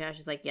good? And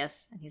Kakashi's like,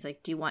 yes. And he's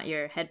like, do you want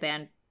your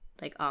headband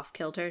like off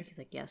kilter? He's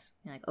like, yes.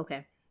 And you're like,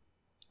 okay.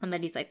 And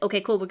then he's like,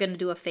 okay, cool, we're gonna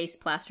do a face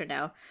plaster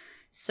now,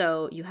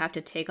 so you have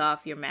to take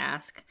off your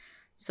mask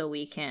so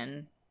we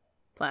can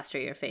plaster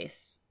your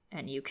face,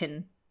 and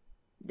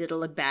it'll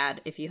look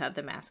bad if you have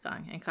the mask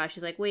on. And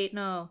Kakashi's like, wait,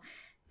 no,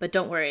 but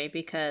don't worry,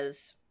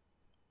 because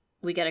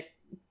we get a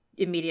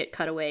immediate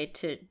cutaway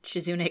to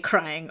Shizune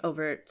crying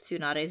over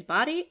Tsunade's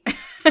body.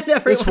 And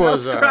everyone this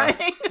was else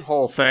crying.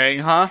 Whole thing,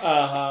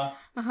 huh?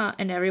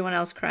 And everyone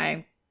else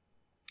crying.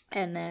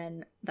 And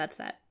then that's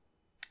that.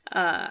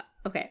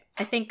 Okay.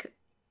 I think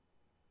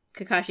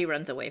Kakashi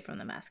runs away from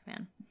the masked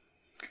man.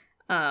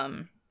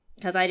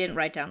 Because I didn't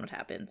write down what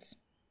happens.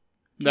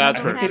 That's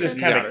perfect. They just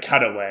kind of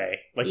cut away.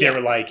 Like, they were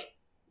like,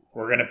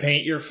 we're going to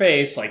paint your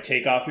face, like,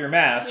 take off your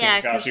mask. Yeah,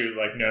 and Kakashi was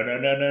like, no.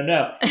 And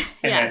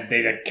then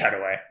they just cut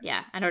away.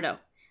 Yeah, I don't know.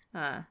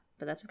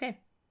 But that's okay.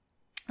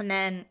 And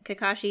then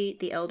Kakashi,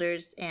 the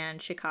elders,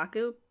 and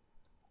Shikaku,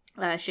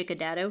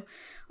 Shikadado,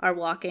 are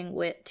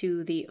walking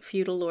to the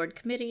Feudal Lord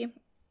Committee.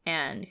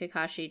 And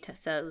Kakashi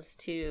says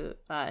to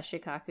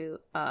Shikaku,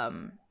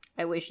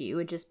 I wish you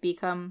would just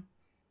become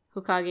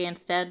Hokage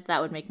instead.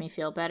 That would make me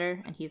feel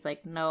better. And he's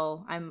like,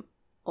 no, I'm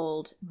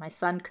old. My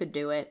son could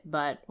do it,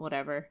 but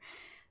whatever.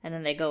 And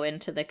then they go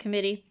into the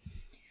committee.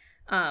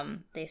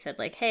 They said,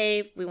 like,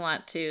 hey, we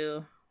want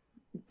to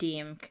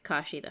deem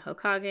Kakashi the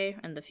Hokage.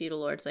 And the Feudal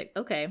Lord's like,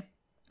 okay.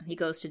 And he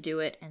goes to do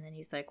it, and then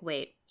he's like,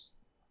 wait.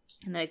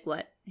 And they're like,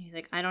 what? And he's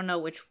like, I don't know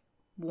which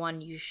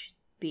one you should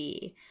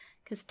be.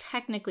 Because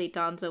technically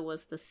Danzo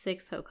was the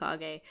 6th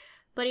Hokage,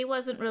 but he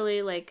wasn't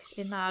really, like,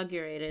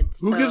 inaugurated.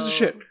 Who gives a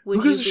shit?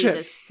 Who gives a shit?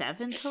 The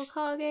 7th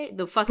Hokage?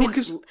 The fucking...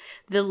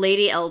 The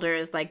Lady Elder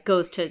is, like,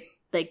 goes to...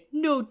 Like,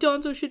 no,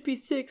 Danzo should be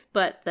 6,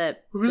 but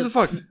who gives a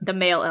fuck? The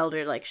male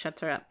elder, like,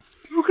 shuts her up.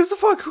 Who gives a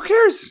fuck? Who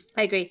cares?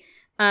 I agree.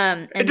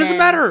 It doesn't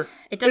matter.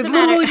 It doesn't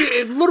matter.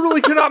 It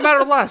literally could not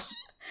matter less.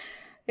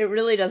 It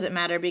really doesn't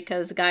matter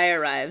because Guy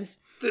arrives.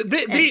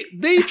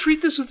 They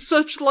treat this with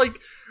such, like,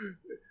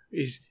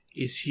 is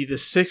he the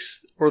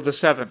 6th or the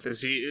 7th?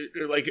 Is he,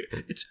 like,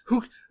 it's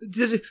who?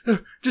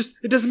 Just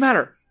it doesn't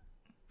matter.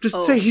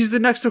 Just say he's the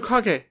next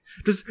Hokage.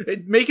 Just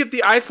make it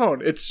the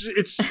iPhone. It's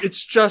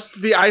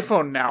just the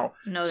iPhone now.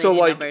 No, they need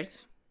numbers.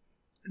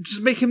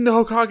 Just make him the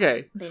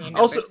Hokage. They need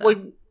numbers,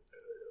 also,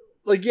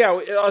 yeah,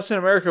 us in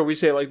America, we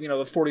say, like, the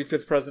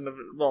 45th president of,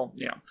 well,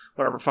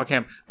 whatever, fuck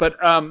him. But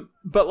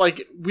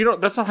like, we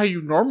don't. That's not how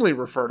you normally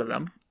refer to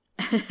them.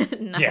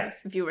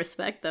 If you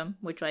respect them,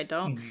 which I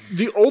don't.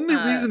 The only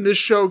reason this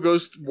show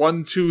goes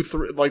 1, 2,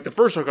 3, like the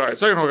first Hokage,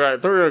 second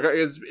Hokage, third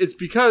Hokage, it's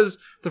because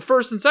the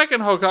first and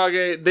second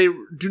Hokage, they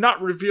do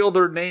not reveal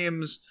their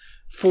names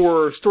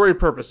for story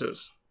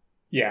purposes.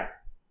 Yeah.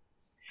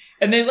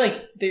 And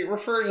they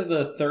refer to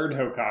the third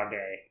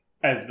Hokage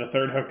as the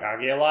third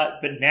Hokage a lot,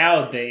 but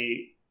now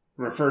they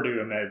refer to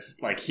him as,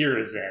 like,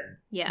 Hiruzen.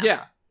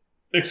 Yeah.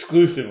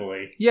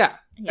 Exclusively. Yeah.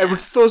 It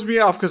throws me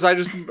off because I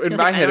just, in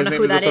my head, his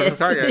name is the third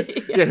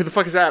Hokage. Yeah, who the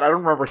fuck is that? I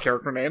don't remember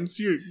character names.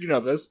 You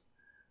know this.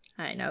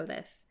 I know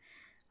this.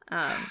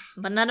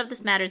 But none of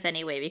this matters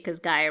anyway because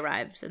Guy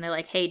arrives and they're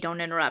like, hey,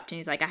 don't interrupt. And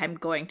he's like, I'm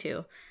going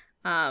to.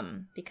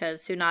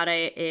 Because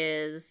Tsunade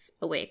is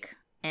awake.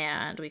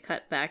 And we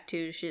cut back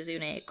to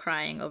Shizune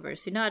crying over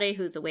Tsunade,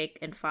 who's awake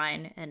and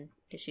fine. And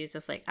she's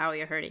just like, ow,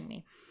 you're hurting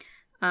me.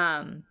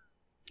 And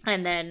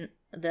then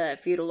the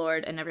Feudal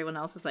Lord and everyone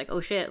else is like,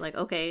 oh shit, like,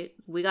 okay,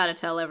 we gotta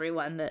tell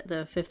everyone that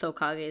the 5th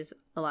Hokage is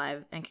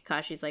alive. And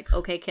Kakashi's like,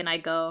 okay, can I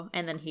go?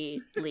 And then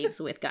he leaves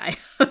with Guy.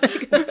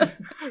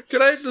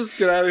 Can I just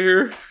get out of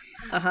here?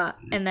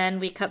 And then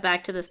we cut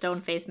back to the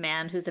stone-faced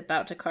man who's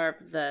about to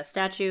carve the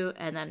statue.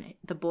 And then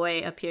the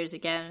boy appears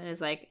again and is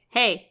like,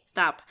 hey,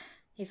 stop.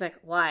 He's like,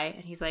 why?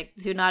 And he's like,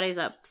 Tsunade's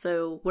up,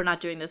 so we're not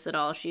doing this at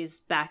all.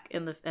 She's back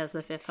as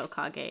the 5th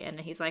Hokage. And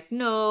he's like,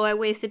 no, I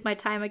wasted my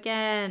time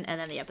again. And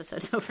then the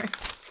episode's over.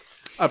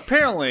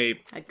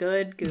 apparently a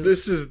good goof.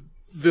 This is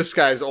this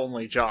guy's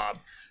only job.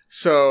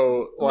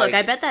 So, like, look,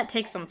 I bet that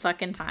takes some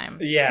fucking time.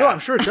 Yeah. No, I'm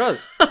sure it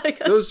does.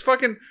 Those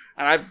fucking,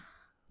 and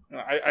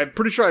I'm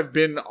pretty sure I've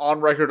been on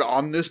record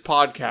on this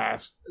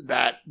podcast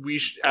that we,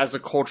 as a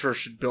culture,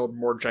 should build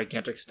more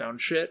gigantic stone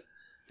shit.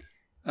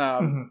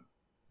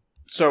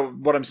 So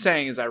what I'm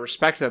saying is I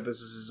respect that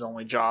this is his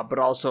only job, but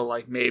also,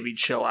 like, maybe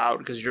chill out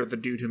because you're the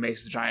dude who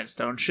makes the giant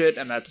stone shit,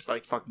 and that's,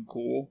 like, fucking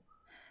cool.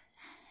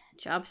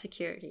 Job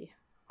security.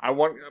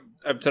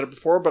 I've said it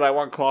before, but I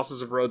want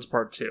Colossus of Rhodes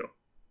Part 2.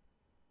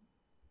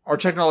 Our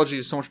technology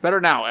is so much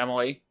better now,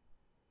 Emily.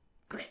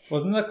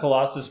 Wasn't the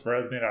Colossus of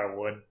Rhodes made out of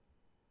wood?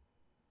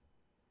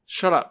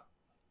 Shut up.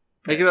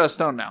 Make it out of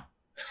stone now.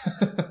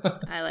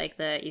 I like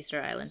the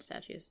Easter Island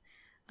statues.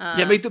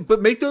 Yeah,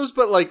 make those,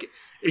 but like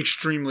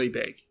extremely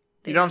big.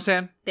 You know what I'm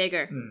saying?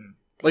 Bigger.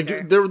 Like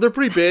Bigger. they're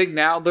pretty big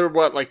now. They're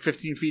what, like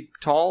 15 feet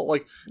tall?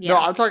 Like Yeah. no,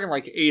 I'm talking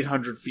like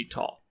 800 feet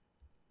tall.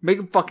 Make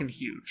them fucking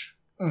huge.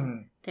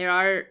 Mm-hmm. There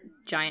are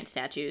giant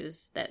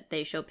statues that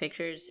they show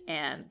pictures,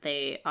 and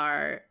they're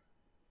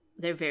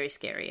very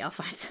scary. I'll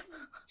find some.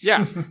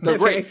 Yeah, They're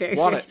great. very, very,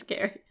 Want very it.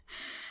 scary.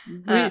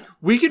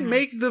 We can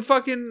make the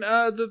fucking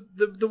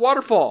the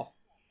waterfall.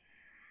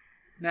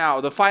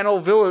 Now the final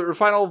village or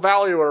final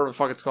valley or whatever the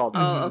fuck it's called.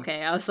 Oh,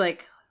 okay. I was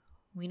like,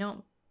 we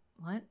don't.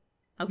 What?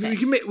 Okay.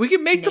 We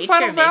can make the Nature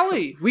final makes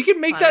valley. We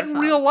can make that in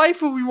waterfall. real life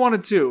if we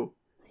wanted to.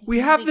 We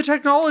have the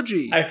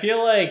technology. I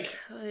feel like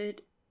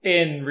Could.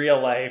 in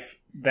real life,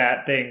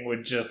 that thing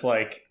would just,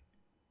 like,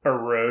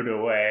 erode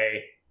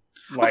away.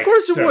 Like, of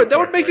course it so would. That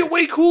would make quickly. it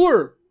way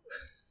cooler.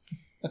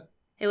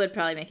 It would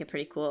probably make it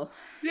pretty cool.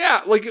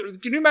 Yeah, like,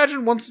 can you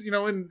imagine once,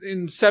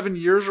 in 7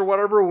 years or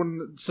whatever,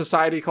 when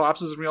society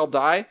collapses and we all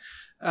die?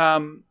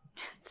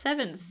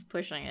 7's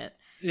pushing it.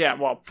 Yeah,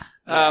 well, It's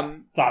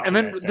and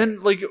optimistic. then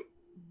like,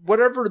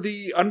 whatever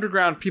the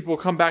underground people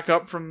come back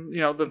up from,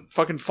 the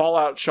fucking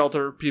Fallout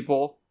shelter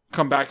people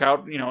come back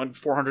out, in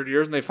 400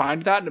 years, and they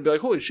find that, and they'll be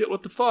like, holy shit,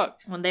 what the fuck?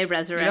 When they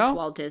resurrect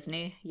Walt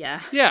Disney,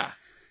 yeah. Yeah.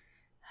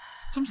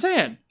 That's what I'm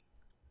saying.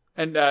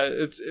 And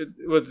it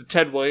was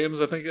Ted Williams,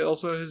 I think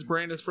also his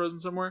brain is frozen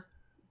somewhere.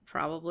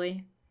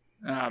 Probably.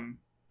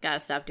 Gotta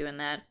stop doing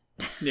that.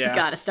 Yeah.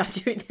 Gotta stop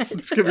doing that.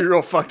 It's gonna be a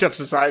real fucked up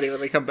society when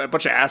they come back. A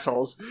bunch of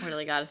assholes.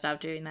 Really gotta stop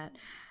doing that.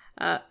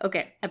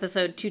 Okay,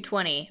 episode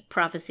 220,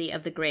 Prophecy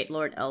of the Great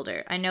Lord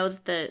Elder. I know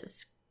that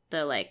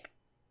the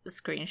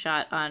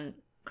screenshot on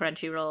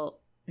Crunchyroll,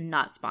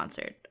 not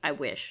sponsored, I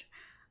wish,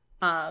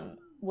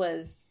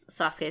 was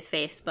Sasuke's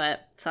face,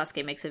 but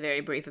Sasuke makes a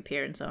very brief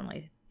appearance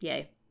only.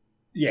 Yay.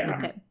 Yeah.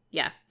 Okay.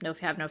 Yeah.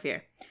 Have no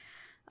fear.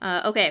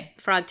 Okay.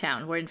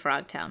 Frogtown. We're in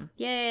Frogtown.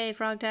 Yay,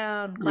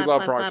 Frogtown. Clap, We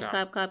love clap, Frogtown.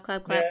 clap, clap,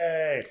 clap, clap,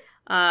 Yay.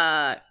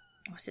 clap.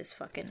 What's his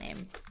fucking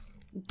name?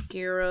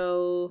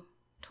 Giro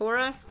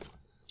Tora?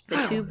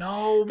 I don't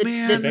know, the-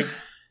 man.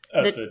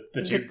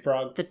 The tube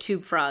frog. The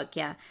tube frog,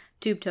 yeah.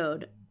 Tube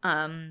toad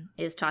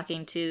is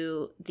talking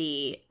to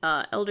the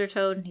elder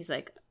toad. He's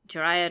like,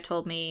 Jiraiya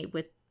told me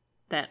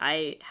that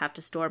I have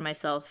to store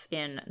myself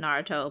in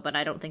Naruto, but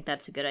I don't think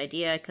that's a good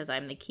idea because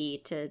I'm the key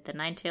to the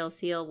Nine-Tailed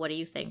Seal. What do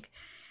you think?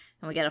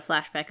 And we get a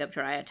flashback of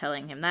Jiraiya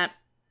telling him that.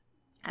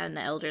 And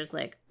the elder's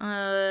like,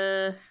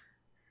 why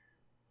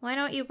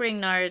don't you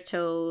bring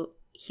Naruto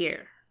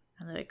here?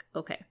 And they're like,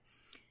 okay.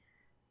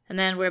 And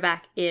then we're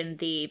back in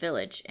the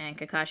village, and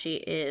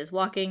Kakashi is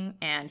walking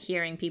and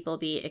hearing people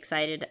be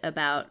excited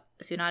about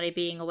Tsunade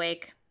being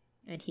awake,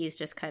 and he's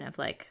just kind of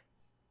like,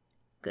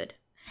 good.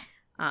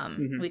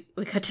 We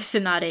cut to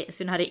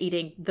Tsunade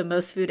eating the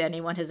most food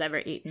anyone has ever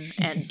eaten,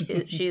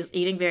 and she's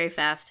eating very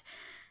fast,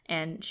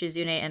 and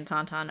Shizune and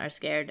Tauntaun are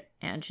scared,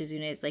 and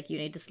Shizune's like, you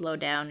need to slow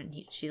down, and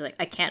she's like,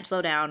 I can't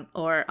slow down,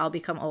 or I'll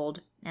become old.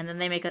 And then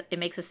it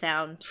makes a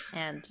sound,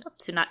 and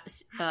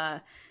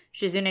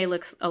Shizune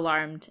looks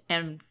alarmed,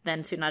 and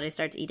then Tsunade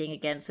starts eating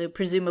again, so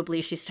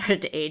presumably she started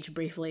to age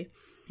briefly.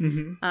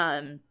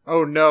 Mm-hmm.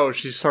 Oh no,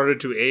 she started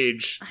to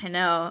age. I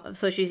know.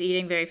 So she's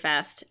eating very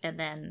fast, and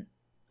then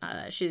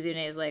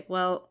Shizune is like,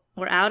 well,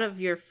 we're out of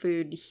your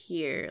food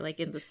here, like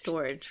in the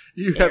storage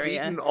You have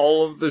area. eaten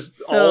all of the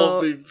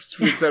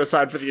food set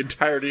aside for the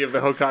entirety of the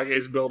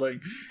Hokage's building.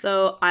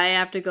 So I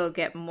have to go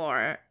get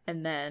more.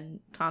 And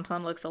then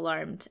Tauntaun looks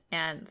alarmed,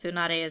 and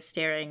Tsunade is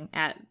staring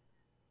at,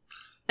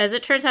 as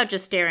it turns out,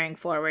 just staring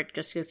forward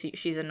just because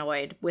she's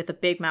annoyed with a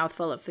big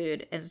mouthful of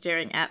food and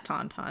staring at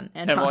Tauntaun.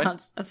 And Emily?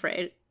 Tauntaun's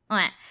afraid.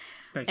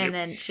 Thank And you.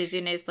 then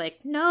Shizune's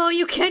like, no,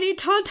 you can't eat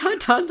Tauntaun.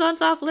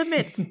 Tauntaun's off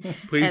limits.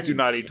 Please do and-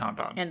 not eat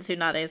Tauntaun. And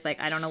Tsunade's like,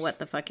 I don't know what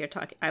the fuck you're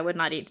talking. I would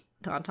not eat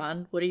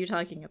Tauntaun. What are you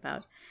talking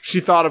about?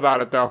 She thought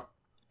about it though.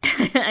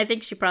 I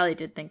think she probably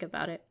did think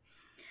about it.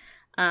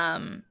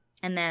 And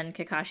then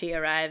Kakashi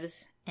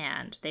arrives,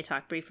 and they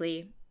talk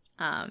briefly.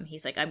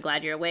 He's like, I'm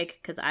glad you're awake,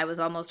 because I was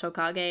almost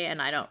Hokage,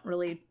 and I don't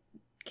really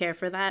care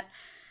for that.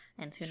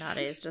 And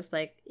Tsunade is just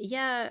like,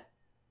 yeah,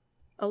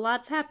 a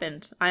lot's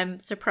happened. I'm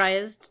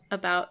surprised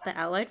about the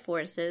Allied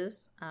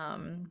forces,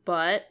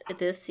 but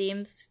this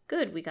seems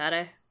good. We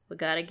gotta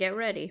get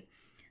ready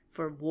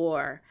for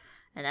war.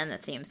 And then the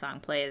theme song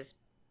plays.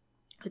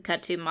 We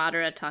cut to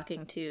Madara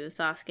talking to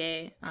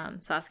Sasuke.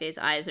 Sasuke's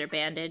eyes are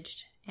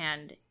bandaged,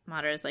 and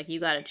Madara's like, you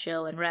gotta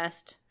chill and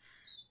rest,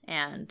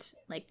 and,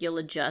 like, you'll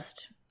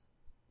adjust.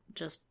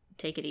 Just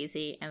take it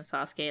easy. And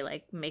Sasuke,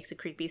 like, makes a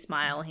creepy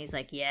smile. He's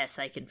like, yes,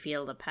 I can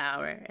feel the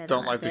power. And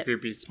don't like the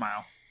creepy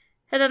smile.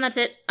 And then that's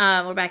it.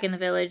 We're back in the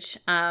village.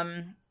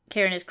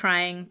 Karen is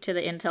crying to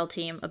the Intel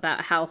team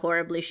about how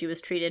horribly she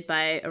was treated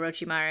by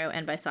Orochimaru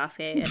and by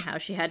Sasuke, and how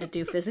she had to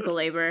do physical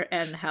labor,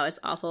 and how it's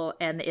awful.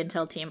 And the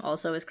Intel team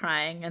also is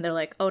crying, and they're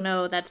like, oh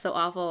no, that's so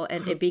awful.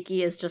 And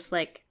Ibiki is just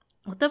like,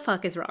 what the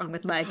fuck is wrong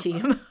with my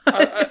team?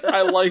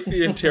 I like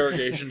the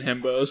interrogation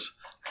himbos.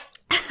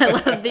 I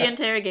love the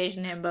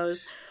interrogation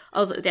himbos.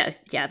 Also,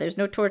 yeah, there's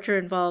no torture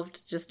involved,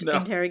 it's just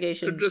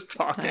interrogation. They're just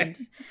talking.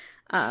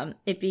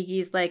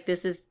 Ibiki's like,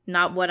 this is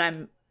not what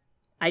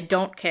I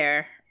don't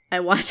care. I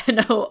want to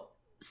know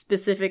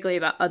specifically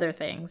about other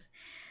things.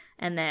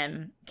 And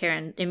then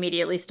Karen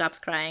immediately stops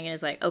crying and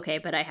is like, okay,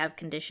 but I have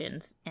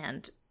conditions.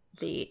 And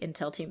the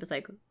Intel team was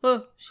like,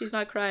 oh, she's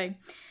not crying.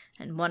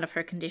 And one of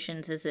her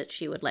conditions is that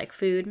she would like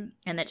food,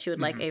 and that she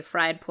would like a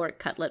fried pork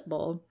cutlet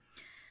bowl.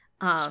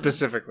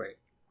 Specifically.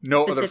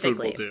 No other food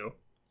will do.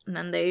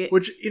 And then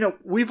Which,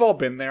 we've all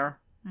been there.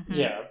 Mm-hmm.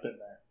 Yeah, I've been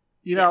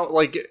there.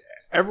 Like,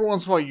 every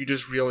once in a while you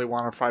just really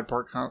want a fried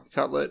pork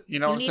cutlet. You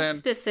know what I'm saying?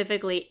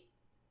 Specifically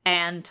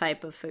an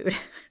type of food.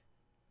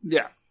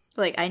 Yeah.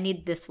 Like, I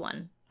need this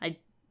one.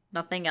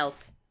 Nothing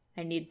else.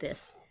 I need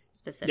this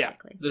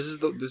specifically. Yeah. This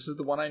is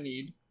the one I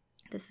need.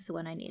 This is the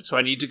one I need. So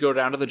I need to go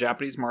down to the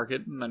Japanese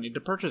market and I need to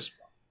purchase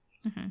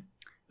one. Mm-hmm.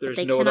 There's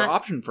no other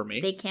option for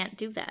me. They can't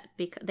do that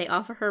because they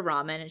offer her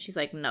ramen and she's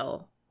like,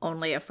 no,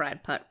 only a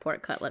fried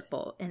pork cutlet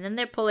bowl. And then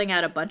they're pulling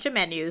out a bunch of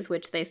menus,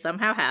 which they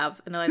somehow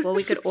have. And they're like, well,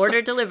 we could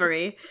order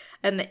delivery.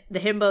 And the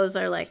himbos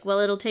are like, well,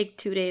 it'll take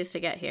 2 days to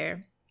get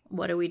here.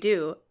 What do we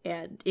do?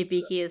 And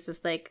Ibiki is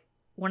just like,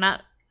 we're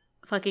not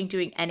fucking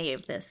doing any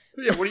of this.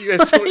 Yeah, what are you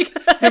guys doing?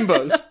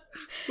 Himbos.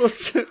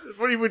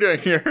 What are we doing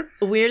here?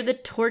 We're the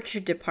torture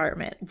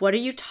department. What are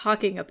you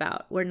talking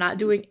about? We're not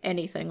doing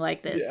anything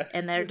like this. Yeah.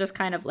 And they're just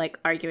kind of like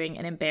arguing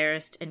and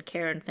embarrassed. And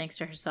Karen thinks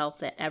to herself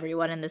that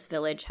everyone in this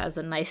village has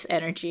a nice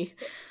energy.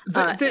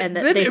 And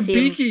that they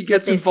Ibiki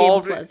gets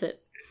involved.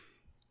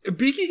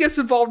 Ibiki gets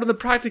involved in the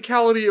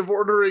practicality of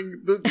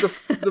ordering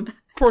the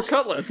pork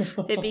cutlets.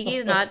 Ibiki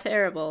is not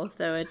terrible,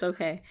 so it's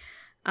okay.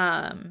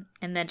 And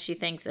then she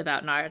thinks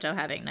about Naruto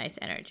having nice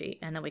energy.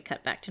 And then we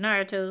cut back to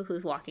Naruto,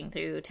 who's walking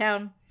through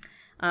town.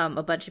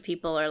 A bunch of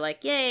people are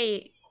like,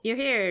 yay, you're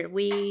here.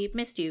 We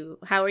missed you.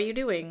 How are you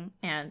doing?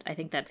 And I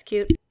think that's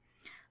cute.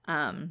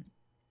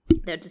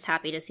 They're just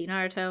happy to see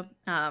Naruto.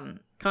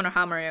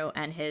 Konohamaru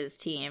and his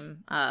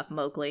team,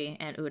 Mowgli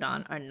and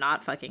Udon, are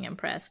not fucking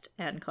impressed.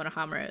 And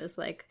Konohamaru is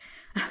like...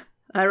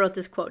 I wrote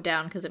this quote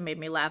down because it made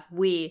me laugh.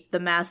 We, the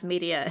mass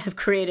media, have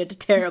created a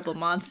terrible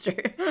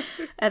monster.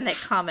 And they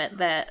comment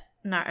that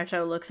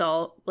Naruto looks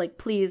all, like,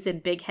 pleased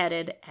and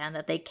big-headed, and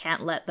that they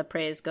can't let the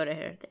praise go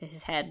to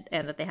his head,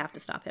 and that they have to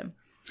stop him.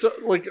 So,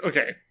 like,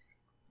 okay.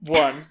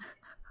 One.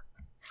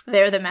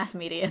 They're the mass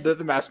media. They're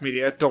the mass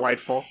media.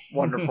 Delightful.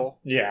 Wonderful.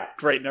 Yeah.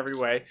 Great in every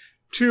way.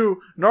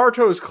 Two,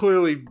 Naruto is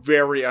clearly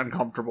very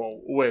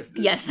uncomfortable with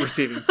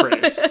receiving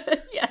praise.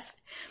 Yes.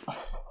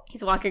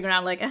 He's walking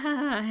around like,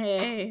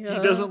 hey.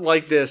 He doesn't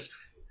like this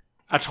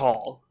at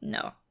all.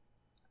 No.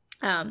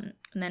 And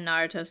then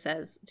Naruto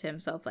says to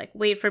himself, like,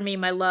 wait for me,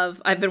 my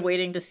love. I've been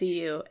waiting to see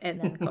you. And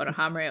then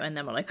Konohamaru, and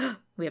then we're like,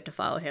 we have to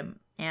follow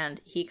him.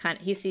 And he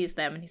sees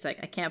them, and he's like,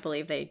 I can't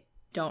believe they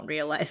don't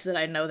realize that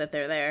I know that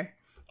they're there.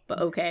 But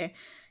okay.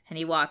 And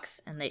he walks,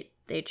 and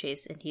they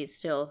chase, and he's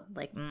still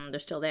like, they're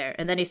still there.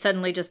 And then he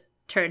suddenly just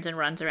turns and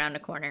runs around a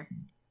corner.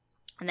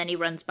 And then he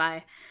runs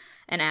by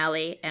an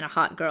alley, and a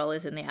hot girl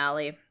is in the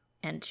alley.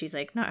 And she's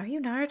like, no, are you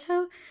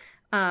Naruto?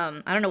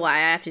 I don't know why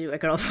I have to do a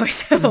girl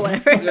voice, but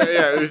whatever.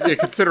 yeah,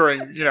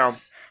 considering,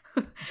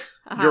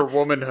 your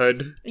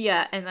womanhood.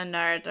 Yeah, and then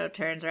Naruto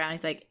turns around.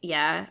 He's like,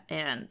 yeah,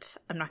 and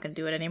I'm not going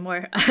to do it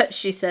anymore.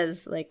 She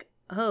says, like,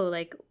 oh,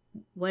 like,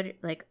 what,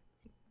 like,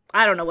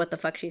 I don't know what the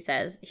fuck she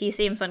says. He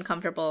seems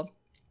uncomfortable.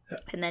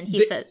 And then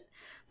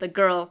the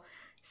girl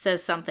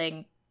says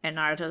something, and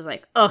Naruto's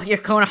like, oh, you're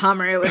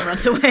Konohamaru, and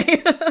runs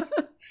away.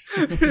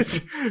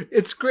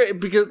 It's great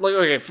because, like,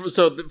 okay,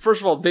 so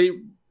first of all, they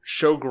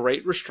show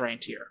great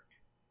restraint here.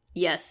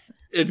 Yes.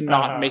 In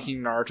not making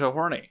Naruto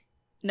horny.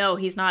 No,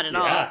 he's not at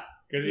all. Yeah,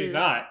 because he's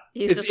not.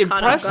 It's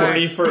impressive.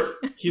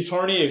 He's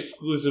horny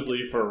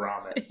exclusively for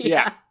ramen.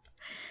 Yeah.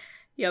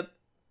 Yep.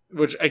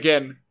 Which,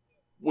 again,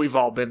 we've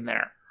all been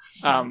there.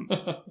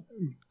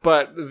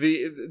 But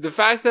the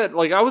fact that,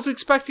 like, I was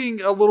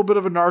expecting a little bit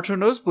of a Naruto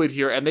nosebleed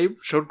here, and they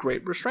showed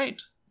great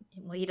restraint.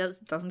 Well, he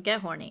doesn't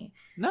get horny.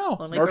 No,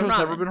 Naruto's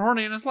never been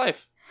horny in his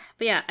life.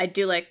 But yeah, I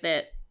do like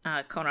that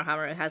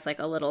Konohamaru has like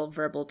a little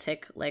verbal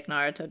tick like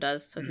Naruto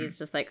does, so he's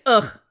just like,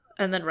 ugh,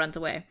 and then runs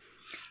away.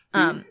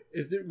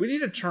 We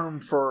need a term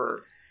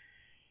for,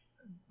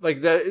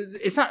 like, that.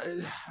 It's not,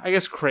 I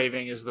guess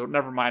craving is the,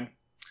 never mind.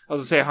 I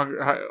was going to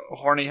say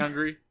horny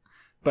hungry,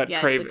 but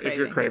if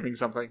you're craving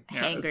something.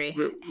 Hangry.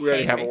 We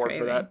already have a word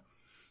for that.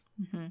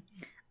 Mm-hmm.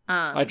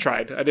 I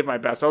tried. I did my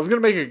best. I was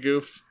going to make a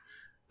goof,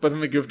 but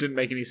then the goof didn't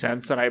make any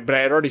sense, but I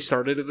had already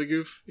started the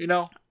goof, you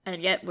know?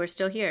 And yet we're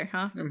still here,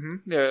 huh? Mm-hmm.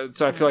 Yeah,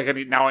 so I feel like I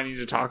need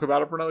to talk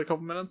about it for another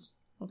couple minutes.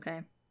 Okay.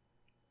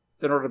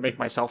 In order to make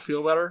myself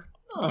feel better.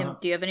 Tim,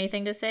 do you have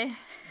anything to say?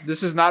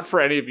 This is not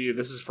for any of you.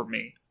 This is for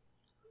me.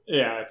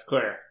 Yeah, it's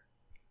clear.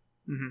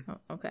 Mm-hmm.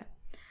 Oh, okay.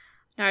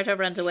 Naruto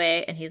runs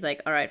away, and he's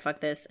like, all right,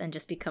 fuck this, and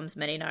just becomes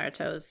many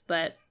Narutos.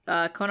 But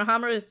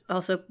Konohamaru is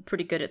also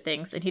pretty good at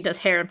things, and he does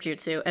harem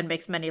jutsu and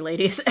makes many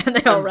ladies, and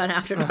they all run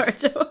after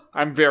Naruto.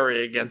 I'm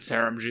very against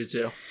harem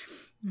jutsu.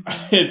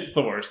 It's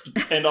the worst.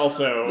 And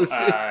also... It's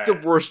the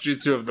worst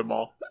jutsu of them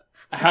all.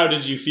 How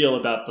did you feel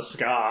about the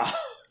ska?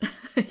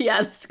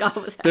 Yeah, the ska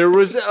was happening. There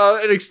was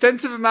an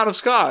extensive amount of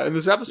ska in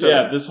this episode.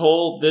 Yeah,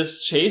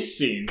 this chase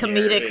scene.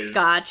 Comedic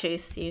ska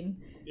chase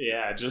scene.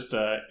 Yeah,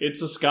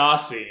 it's a ska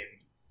scene.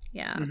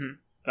 Yeah.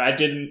 Mm-hmm. I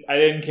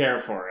didn't care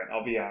for it,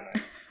 I'll be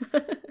honest.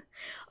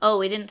 Oh,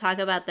 we didn't talk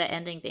about the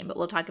ending thing, but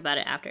we'll talk about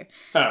it after.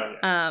 Oh,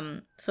 yeah.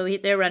 So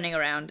they're running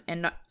around,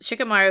 and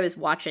Shikamaru is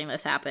watching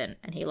this happen,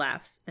 and he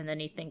laughs, and then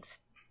he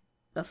thinks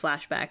a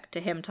flashback to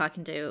him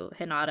talking to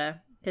Hinata,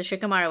 because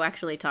Shikamaru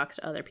actually talks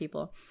to other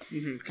people.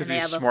 Because and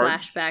they have smart. a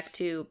flashback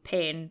to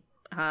Pain,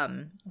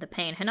 the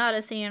Pain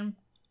Hinata scene,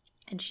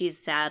 and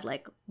she's sad,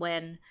 like,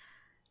 when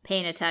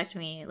Pain attacked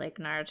me, like,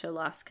 Naruto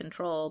lost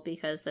control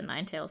because the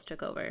Nine Tails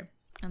took over.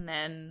 And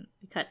then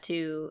we cut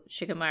to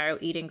Shikamaru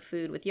eating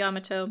food with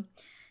Yamato.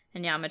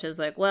 And Yamato's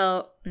like,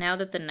 well, now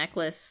that the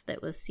necklace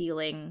that was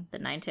sealing the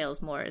Nine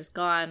Tails more is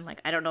gone, like,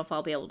 I don't know if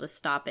I'll be able to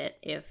stop it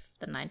if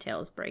the Nine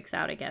Tails breaks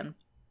out again.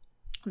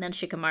 And then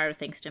Shikamaru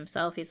thinks to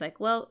himself, he's like,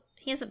 well,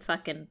 he isn't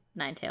fucking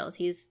Nine Tails,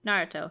 he's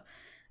Naruto.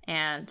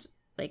 And,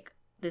 like,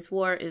 this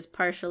war is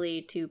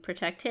partially to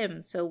protect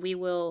him, so we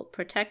will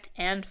protect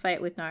and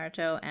fight with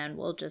Naruto, and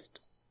we'll just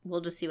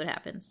see what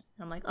happens.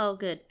 I'm like, oh,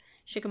 good.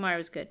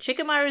 Shikamaru's good.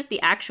 Shikamaru is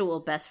the actual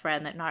best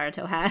friend that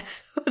Naruto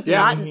has.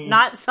 Yeah.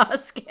 not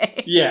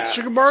Sasuke. Yeah.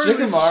 Shikamaru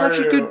is such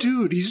a good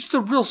dude. He's just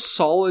a real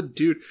solid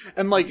dude.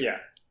 And like, yeah.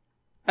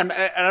 And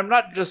I'm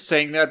not just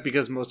saying that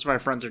because most of my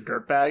friends are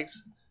dirtbags,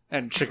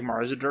 and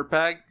Shikamaru's a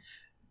dirtbag.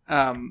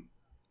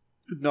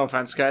 No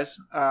offense, guys.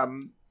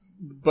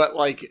 But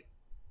like,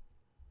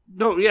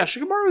 no, yeah,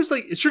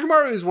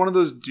 Shikamaru is one of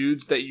those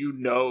dudes that you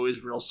know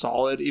is real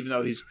solid, even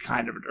though he's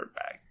kind of a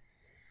dirtbag.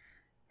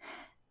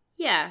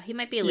 Yeah, he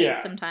might be late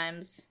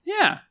sometimes.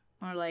 Yeah.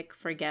 Or, like,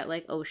 forget,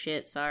 like, oh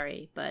shit,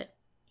 sorry. But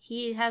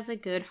he has a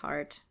good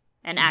heart.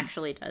 And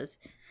actually does.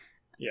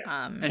 Yeah.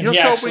 And he'll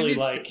show up when he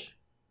needs to.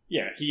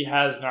 Yeah, he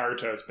has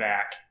Naruto's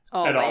back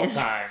Always. at all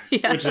times.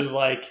 Yeah. Which is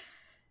like,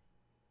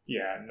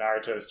 yeah,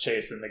 Naruto's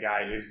chasing the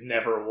guy who's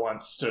never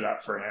once stood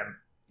up for him.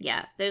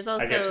 Yeah, there's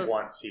also... I guess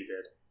once he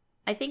did.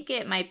 I think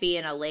it might be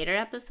in a later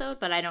episode,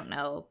 but I don't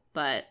know.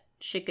 But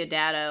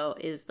Shikadado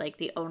is, like,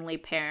 the only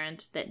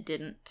parent that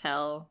didn't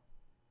tell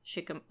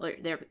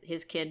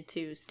his kid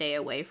to stay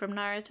away from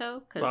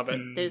Naruto. Because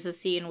there's a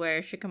scene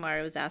where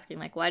Shikamaru was asking,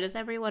 like, why does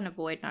everyone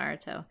avoid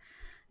Naruto?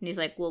 And he's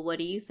like, well, what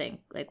do you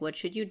think? Like, what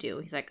should you do?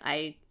 He's like,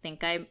 I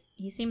think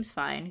he seems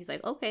fine. He's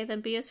like, okay,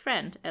 then be his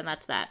friend. And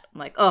that's that. I'm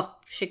like, oh,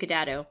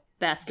 Shikadado.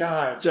 Best.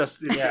 God.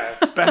 Just, yeah.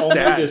 Best only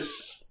dad.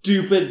 this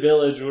stupid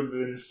village would have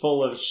been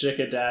full of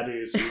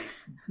Shikadadus.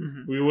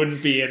 We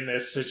wouldn't be in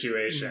this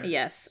situation.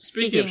 Yes.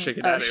 Speaking of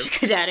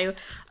Shikadadu,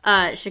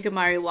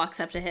 Shikamaru walks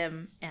up to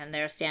him, and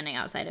they're standing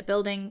outside a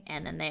building,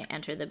 and then they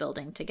enter the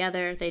building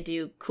together. They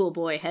do cool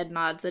boy head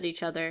nods at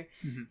each other,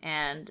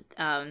 and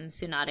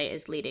Tsunade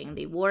is leading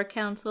the war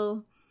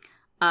council.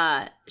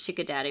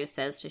 Shikadadu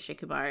says to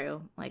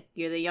Shikamaru, like,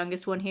 you're the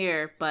youngest one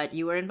here, but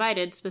you were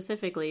invited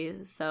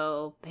specifically,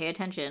 so pay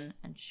attention.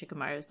 And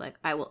Shikamaru's like,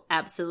 I will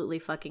absolutely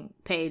fucking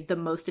pay the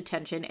most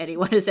attention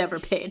anyone has ever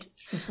paid.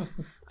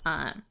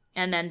 And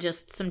then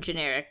just some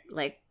generic,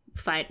 like,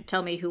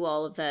 tell me who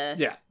all of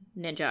the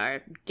ninja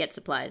are, get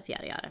supplies,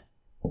 yada yada.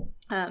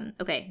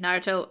 Okay,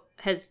 Naruto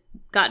has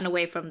gotten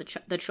away from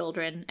the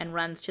children and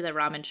runs to the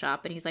ramen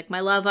shop, and he's like,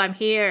 my love, I'm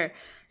here.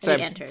 And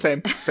he enters.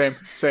 Same.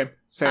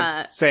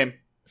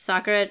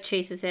 Sakura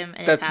chases him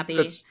and is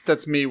happy.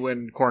 That's me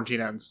when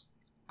quarantine ends.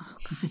 Oh,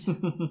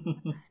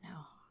 God.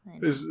 I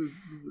know.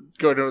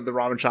 Go to the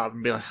ramen shop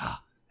and be like, oh,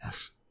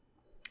 yes.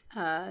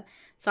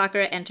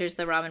 Sakura enters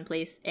the ramen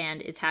place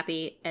and is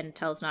happy and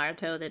tells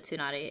Naruto that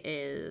Tsunade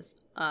is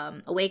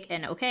awake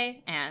and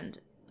okay, and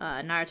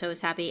Naruto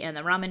is happy and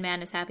the ramen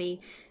man is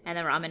happy, and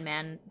the ramen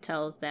man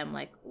tells them,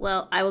 like,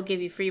 well, I will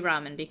give you free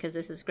ramen because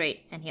this is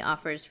great, and he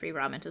offers free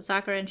ramen to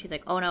Sakura, and she's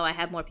like, oh no, I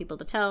have more people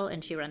to tell,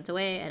 and she runs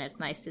away, and it's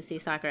nice to see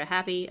Sakura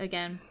happy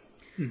again.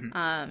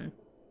 And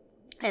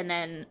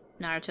then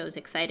Naruto is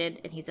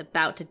excited, and he's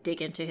about to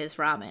dig into his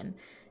ramen.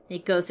 He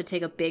goes to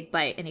take a big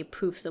bite, and he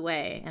poofs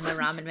away, and the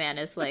ramen man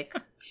is like,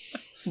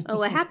 oh,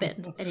 what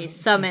happened? And he's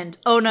summoned,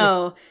 oh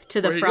no,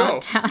 to the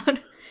frog town.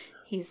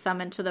 He's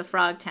summoned to the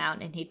frog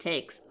town, and he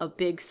takes a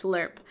big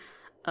slurp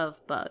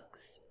of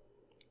bugs.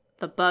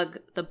 The bug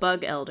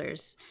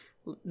elders,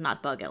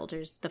 not bug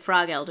elders, the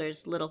frog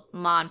elders, little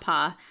Ma and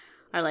Pa,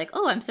 are like,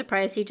 oh, I'm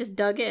surprised he just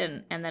dug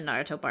in, and then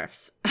Naruto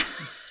barfs.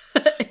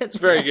 It's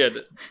very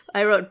good.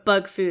 I wrote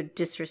bug food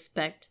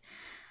disrespect.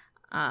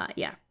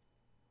 Yeah.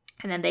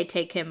 And then they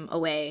take him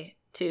away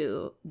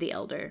to the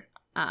Elder.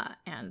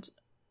 And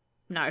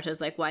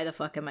Naruto's like, why the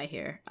fuck am I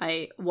here?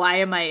 Why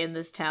am I in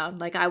this town?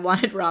 Like, I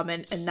wanted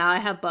ramen, and now I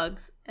have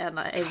bugs, and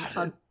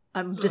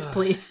I'm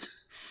displeased.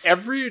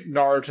 Every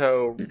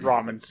Naruto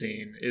ramen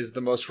scene is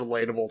the most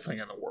relatable thing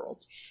in the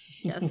world.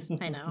 Yes,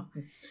 I know.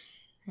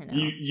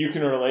 You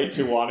can relate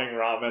to wanting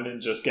ramen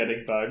and just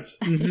getting bugs.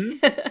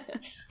 Mm-hmm.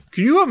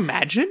 Can you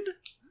imagine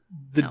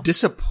the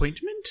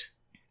disappointment?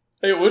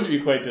 It would be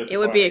quite disappointing. It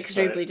would be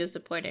extremely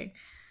disappointing.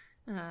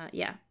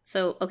 Yeah.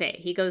 So, okay,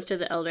 he goes to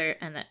the Elder,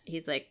 and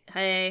he's like,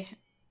 hey,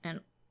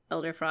 and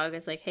Elder Frog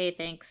is like, hey,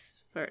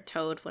 thanks for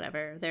Toad,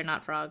 whatever. They're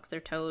not frogs, they're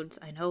toads.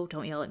 I know,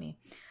 don't yell at me.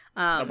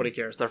 Nobody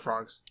cares, they're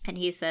frogs. And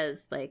he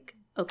says, like,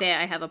 okay,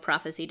 I have a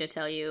prophecy to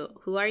tell you.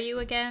 Who are you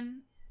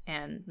again?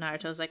 And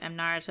Naruto's like, I'm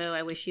Naruto,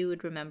 I wish you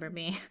would remember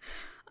me.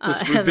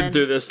 We've been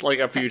through this, like,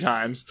 a few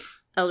times.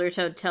 Elder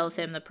Toad tells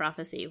him the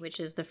prophecy, which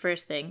is the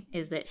first thing,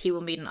 is that he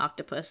will meet an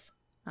octopus.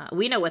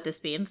 We know what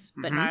this means,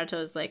 but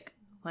Naruto's like,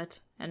 what?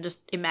 And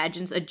just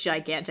imagines a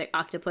gigantic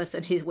octopus,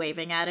 and he's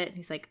waving at it, and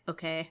he's like,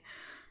 okay.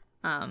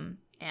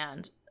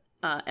 And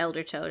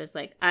Elder Toad is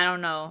like, I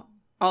don't know.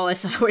 All I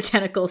saw were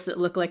tentacles that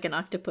look like an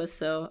octopus,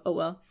 so oh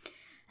well.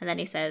 And then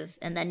he says,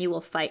 and then you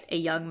will fight a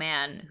young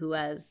man who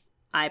has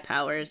eye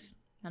powers.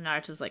 And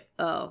Naruto's like,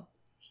 oh,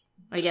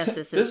 I guess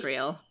this is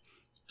real.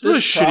 This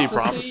is a shitty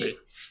prophecy.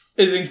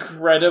 Is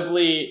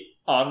incredibly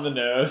on the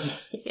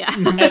nose. Yeah.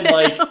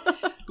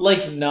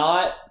 And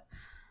not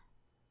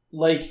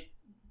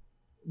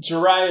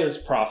Jiraiya's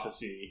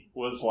prophecy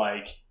was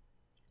like,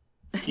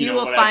 you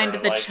will find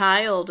the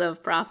child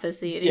of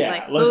prophecy. And he's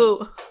like,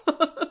 who?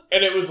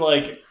 And it was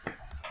like,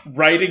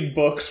 writing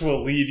books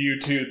will lead you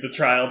to the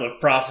child of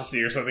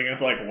prophecy or something.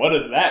 It's like, what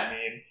does that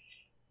mean?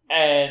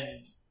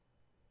 And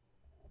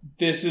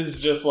this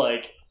is just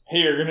like, hey,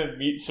 you're gonna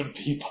meet some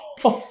people.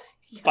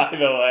 By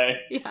the way,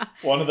 yeah,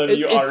 one of them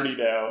you already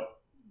know,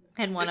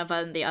 and one of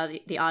them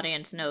the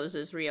audience knows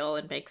is real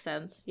and makes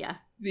sense. Yeah,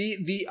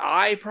 the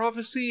eye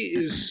prophecy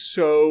is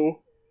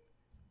so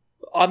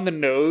on the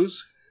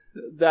nose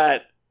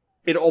that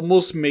it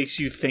almost makes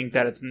you think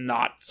that it's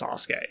not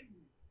Sasuke.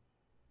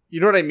 You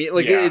know what I mean?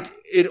 Like,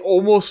 it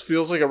almost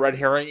feels like a red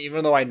herring,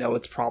 even though I know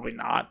it's probably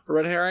not a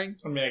red herring.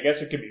 I mean, I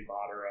guess it could be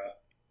Madara.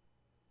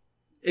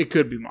 It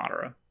could be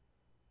Madara.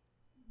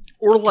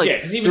 Or, like... Yeah,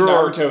 because even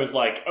Naruto is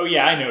like, oh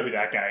yeah, I know who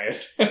that guy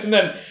is. And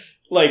then,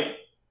 like...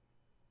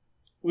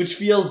 Which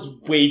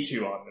feels way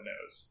too on the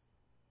nose.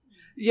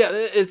 Yeah,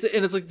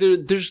 it's like,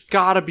 there's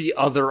gotta be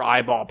other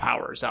eyeball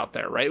powers out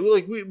there, right?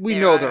 Like, we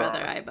know there are.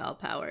 Other eyeball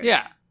powers.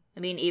 Yeah. I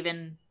mean,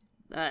 even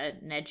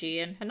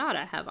Neji and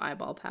Hinata have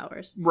eyeball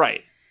powers.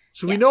 Right.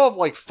 So we know of,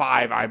 like,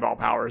 5 eyeball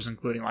powers,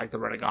 including, like, the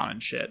Rinnegan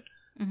and shit,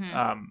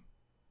 that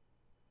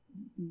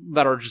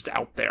are just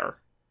out there.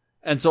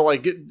 And so,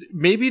 like,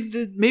 maybe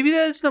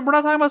that's, we're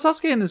not talking about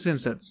Sasuke in this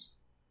instance.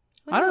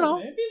 I don't know.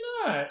 Maybe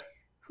not.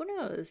 Who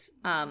knows?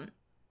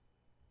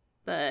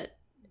 But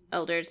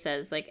Elder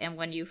says, like, and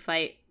when you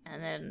fight,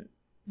 and then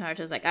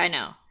Naruto's like, I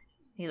know.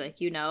 He's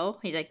like, you know?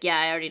 He's like, yeah,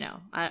 I already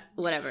know.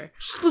 Whatever.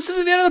 Just listen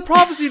to the end of the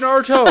prophecy,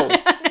 Naruto!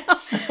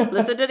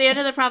 Listen to the end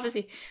of the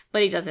prophecy.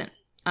 But he doesn't.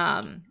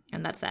 And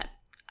that's that.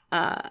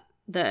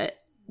 The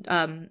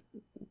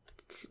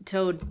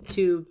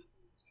Tube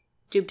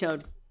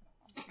Toad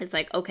is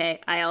like,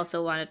 okay, I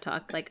also want to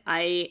talk. Like,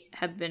 I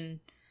have been...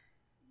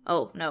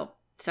 Oh, no.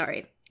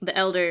 Sorry. The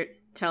Elder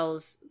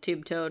tells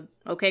Tube Toad,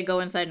 okay, go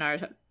inside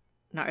Naruto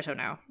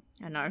now.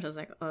 And Naruto's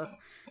like, ugh.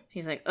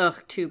 He's like,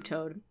 ugh, Tube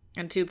Toad.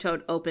 And Tube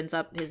Toad opens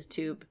up his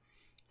tube,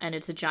 and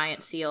it's a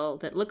giant seal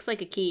that looks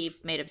like a key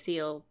made of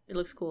seal. It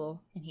looks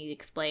cool. And he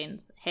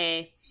explains,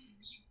 hey,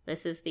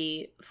 this is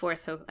the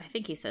fourth... I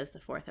think he says the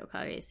fourth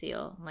Hokage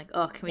seal. I'm like,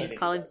 oh, can we just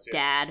call him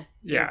Dad?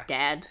 Yeah. Your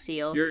Dad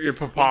seal. Your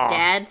papa. Your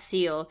Dad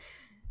seal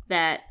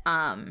that,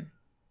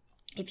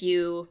 if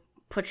you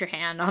put your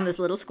hand on this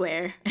little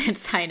square and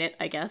sign it,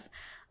 I guess,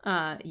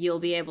 you'll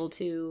be able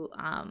to,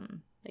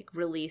 like,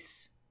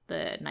 release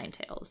the Nine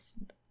Tails.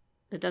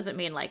 It doesn't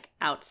mean, like,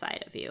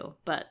 outside of you,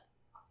 but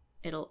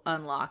it'll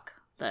unlock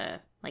the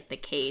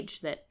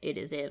cage that it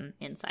is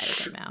inside of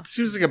him now.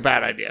 Seems like a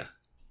bad idea.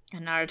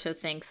 And Naruto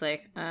thinks,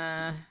 like,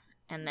 and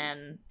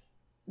then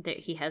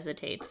he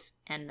hesitates,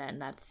 and then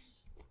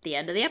that's the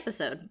end of the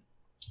episode.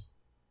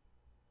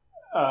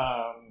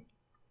 The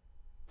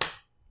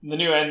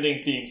new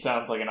ending theme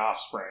sounds like an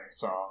Offspring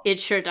song. It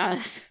sure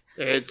does.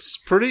 It's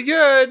pretty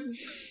good.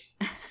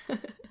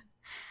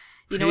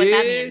 You know what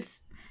that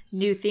means?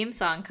 New theme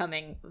song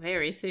coming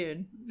very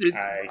soon.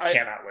 I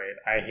cannot wait.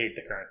 I hate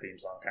the current theme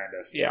song, kind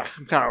of. Yeah,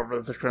 I'm kind of over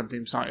the current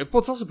theme song.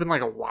 It's also been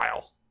like a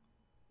while.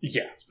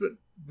 Yeah. It's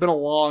been a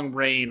long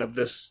reign of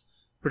this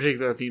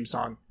particular theme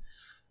song.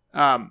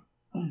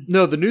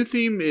 No, the new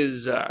theme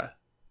is...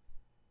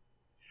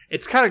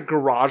 it's kind of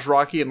garage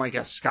rocky in like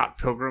a Scott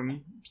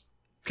Pilgrim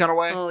kind of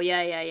way. Oh,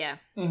 yeah.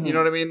 Mm-hmm. You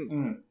know what I mean?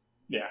 Mm-hmm.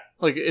 Yeah.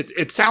 Like,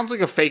 it sounds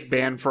like a fake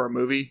band for a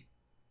movie.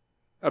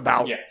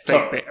 About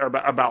totally.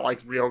 about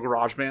like real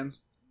garage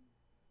bands.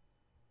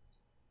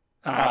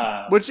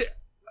 Which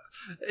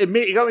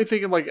it got me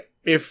thinking, like,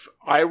 if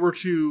I were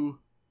to...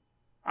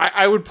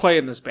 I would play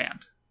in this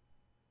band.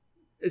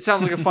 It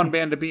sounds like a fun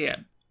band to be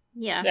in.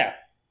 Yeah. Yeah.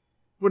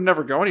 Would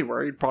never go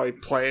anywhere. You'd probably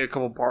play a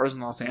couple bars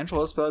in Los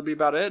Angeles, but that'd be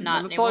about it.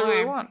 Not and that's all I really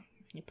anymore. want.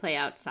 You play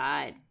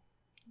outside.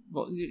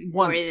 Well,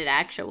 Or is it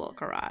actual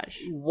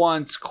garage?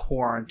 Once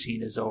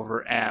quarantine is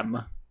over, The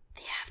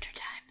after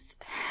times.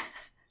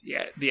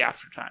 Yeah, the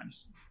after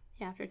times.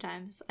 The after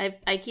times.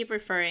 I keep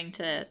referring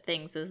to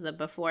things as the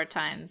before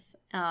times.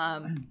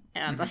 And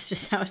that's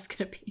just how it's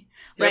going to be.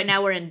 Yep. Right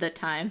now we're in the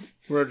times.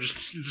 We're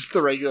just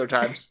the regular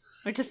times.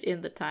 We're just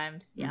in the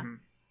times. Yeah.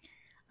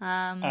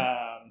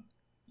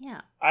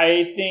 Yeah.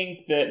 I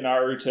think that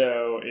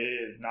Naruto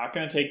is not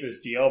going to take this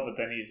deal, but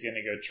then he's going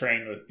to go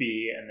train with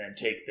B and then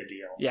take the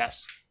deal.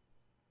 Yes.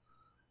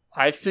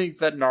 I think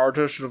that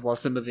Naruto should have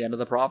listened to the end of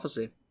the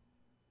prophecy.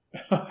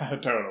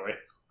 Totally.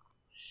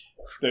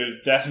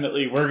 There's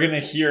definitely... We're going to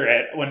hear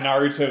it when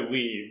Naruto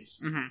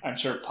leaves. Mm-hmm. I'm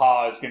sure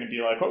Pa is going to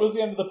be like, what was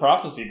the end of the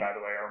prophecy, by the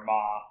way? Or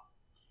Ma.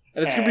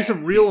 And it's going to be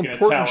some real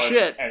important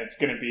shit. And it's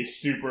going to be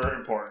super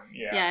important.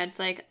 Yeah. Yeah, it's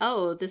like,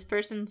 oh, this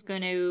person's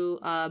going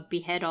to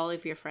behead all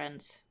of your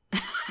friends.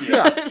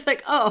 Yeah. It's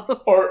like,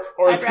 oh. Or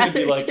I'd it's going to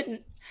be rather like,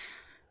 didn't.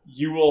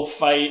 you will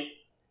fight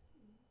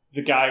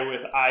the guy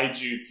with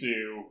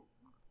Aijutsu,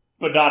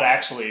 but not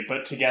actually,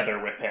 but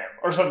together with him.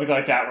 Or something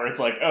like that, where it's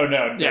like, oh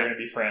no, they're going to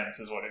be friends,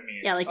 is what it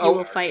means. Yeah, like you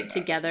will fight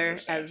together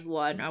as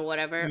one or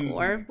whatever,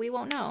 or we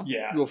won't know.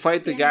 Yeah. You'll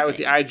fight the guy with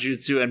the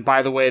Aijutsu, and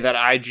by the way, that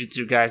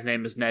Aijutsu guy's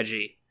name is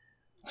Neji.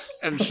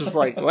 And it's just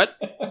like, what?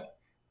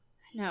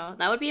 No,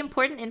 that would be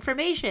important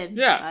information.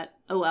 Yeah. But,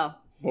 oh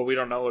well. Well, we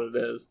don't know what it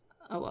is.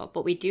 Oh well,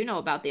 but we do know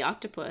about the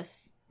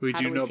octopus. We How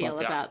do do we know feel about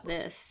the about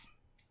octopus.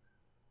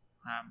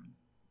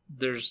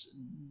 this?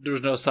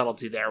 There's no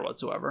subtlety there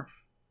whatsoever.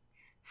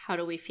 How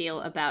do we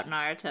feel about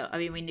Naruto? I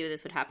mean, we knew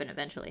this would happen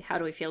eventually. How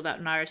do we feel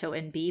about Naruto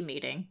and B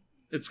meeting?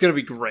 It's gonna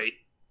be great.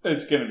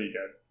 It's going to be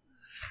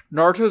good.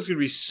 Naruto's gonna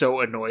be so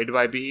annoyed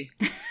by B.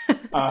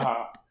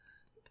 Uh-huh.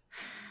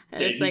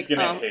 And Yeah, it's he's like,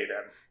 going to hate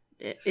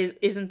him.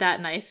 Isn't that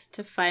nice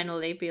to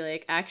finally be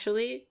like,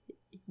 actually,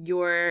 you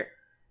are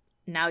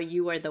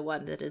the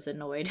one that is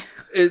annoyed.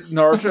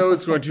 Naruto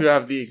is going to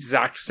have the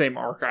exact same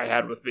arc I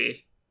had with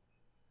B.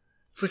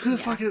 It's like, who the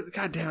fuck is...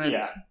 God damn it.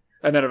 Yeah.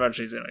 And then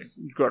eventually he's going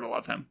to grow to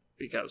love him,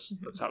 because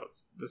that's how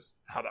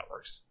that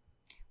works.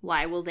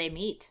 Why will they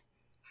meet?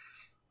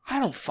 I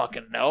don't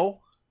fucking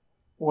know.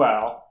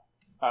 Well,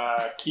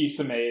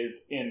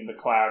 Kisame's in the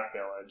Cloud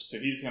Village, so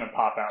he's going to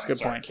pop out and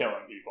start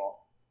killing people.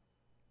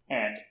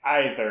 And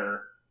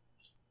either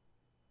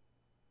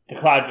the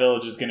Cloud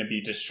Village is going to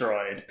be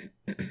destroyed,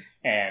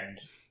 and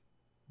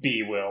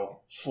B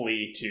will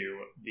flee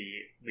to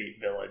the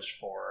village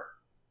for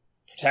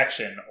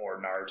protection,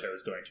 or Naruto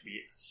is going to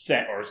be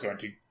sent, or is going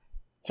to...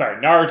 Sorry,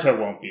 Naruto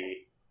won't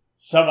be.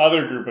 Some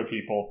other group of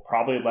people,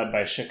 probably led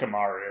by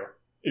Shikamaru,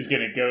 is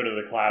going to go to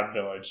the Cloud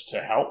Village to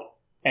help,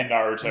 and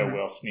Naruto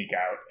will sneak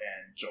out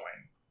and join.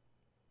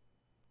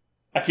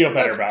 I feel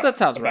better that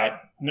sounds right.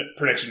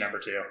 Prediction number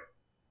 2.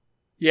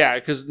 Yeah,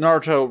 because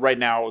Naruto, right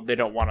now, they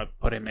don't want to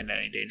put him in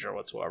any danger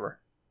whatsoever.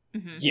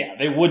 Mm-hmm. Yeah,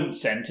 they wouldn't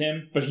send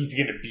him, but he's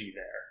going to be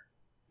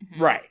there.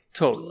 Mm-hmm. Right,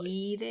 totally.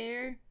 Be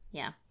there?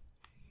 Yeah.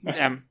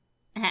 Um,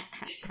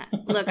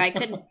 Look, I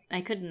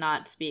could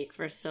not speak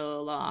for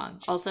so long.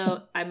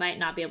 Also, I might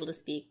not be able to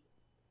speak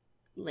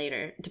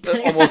later.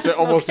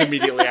 almost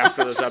immediately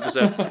after this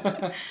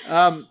episode.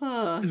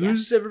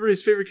 Who's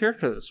everybody's favorite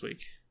character this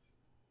week?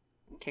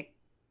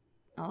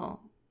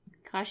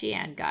 Kakashi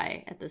and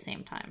Guy at the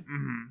same time.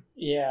 Mm-hmm.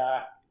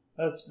 Yeah,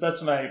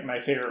 that's my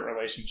favorite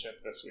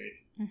relationship this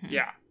week. Mm-hmm.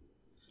 Yeah.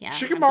 Yeah,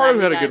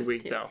 Shikamaru had a good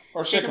week, though.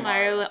 Or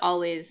Shikamaru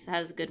always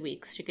has good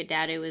weeks.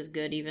 Shikadaru is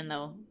good, even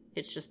though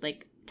it's just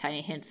like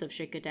tiny hints of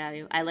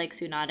Shikadaru. I like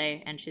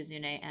Tsunade and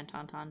Shizune and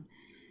Tauntaun.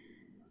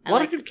 A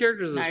lot of good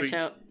characters this week.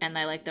 Naruto, and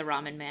I like the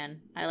Ramen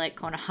Man. I like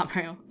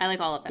Konohamaru. I like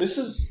all of them. This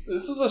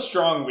is a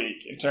strong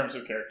week in terms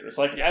of characters.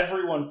 Like,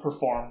 everyone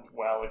performed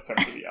well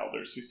except for the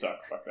elders who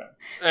suck. Fuck them.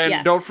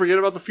 And don't forget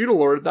about the Feudal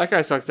Lord. That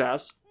guy sucks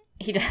ass.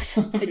 He does.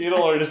 Feudal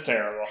Lord is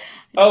terrible.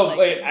 Oh,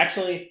 wait,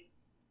 actually,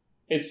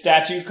 it's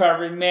Statue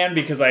Carving Man,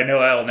 because I know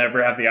I'll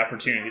never have the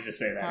opportunity to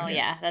say that. Oh, again.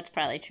 yeah, that's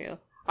probably true.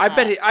 I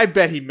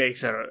bet he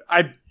makes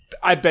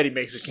I bet he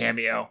makes a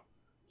cameo.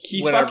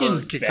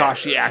 Whenever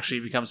Kakashi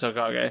actually becomes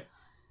Hokage.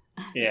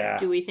 Yeah.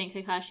 Do we think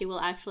Kakashi will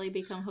actually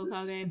become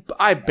Hokage?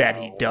 I bet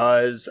he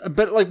does.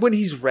 But, like, when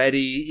he's ready,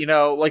 you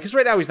know, like, because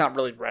right now he's not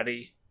really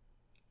ready.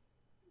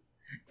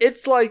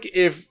 It's like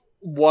if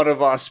one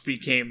of us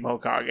became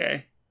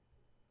Hokage.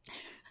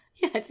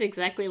 Yeah, it's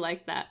exactly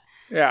like that.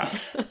 Yeah.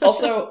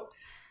 Also,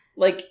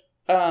 like,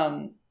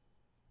 Shikaku.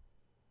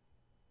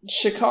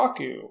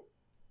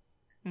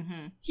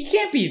 Mm-hmm. He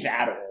can't be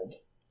that old.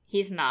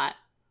 He's not.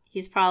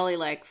 He's probably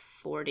like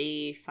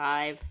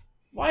 45.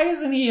 Why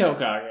isn't he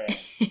Hokage?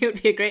 He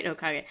would be a great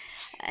Hokage.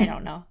 I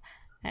don't know.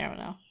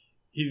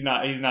 He's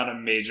not a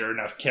major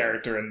enough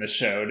character in the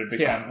show to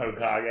become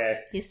Hokage.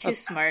 He's too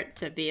smart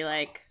to be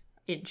like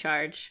in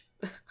charge.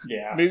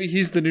 Yeah. Maybe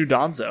he's the new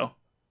Danzo.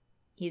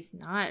 He's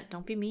not.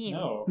 Don't be mean.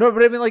 No,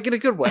 but I mean, like, in a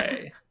good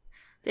way.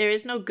 There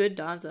is no good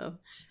Danzo.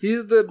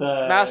 He's the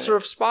master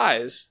of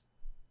spies.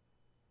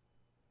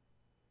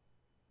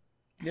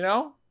 You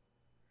know?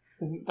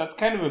 That's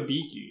kind of a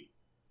Beaky.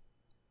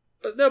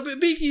 But no,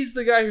 but Beaky's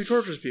the guy who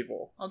tortures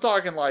people. I'm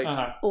talking like...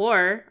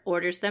 Or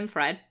orders them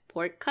fried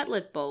pork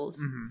cutlet bowls.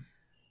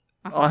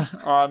 On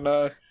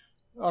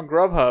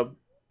Grubhub,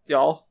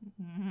 y'all.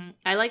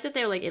 I like that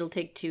they're like, it'll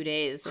take 2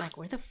 days. I'm like,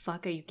 where the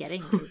fuck are you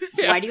getting these?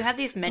 Why do you have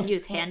these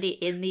menus handy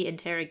in the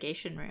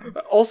interrogation room?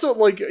 Also,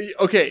 like,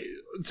 okay,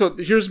 so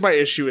here's my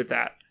issue with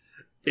that.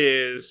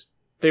 Is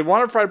they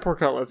wanted fried pork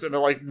cutlets, and they're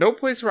like, no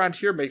place around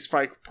here makes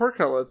fried pork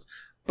cutlets,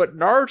 but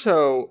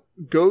Naruto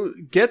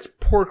gets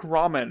pork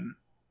ramen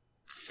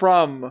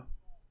from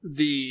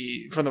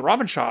the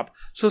ramen shop,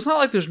 so it's not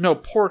like there's no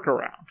pork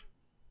around.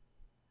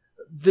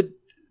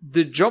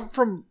 The jump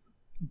from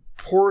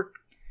pork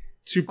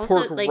to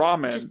also, pork like,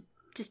 ramen,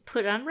 just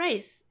put it on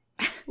rice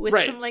with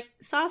some like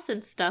sauce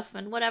and stuff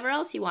and whatever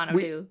else you want to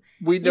do.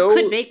 We know you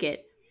could make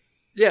it.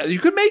 Yeah, you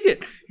could make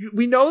it.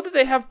 We know that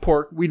they have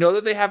pork. We know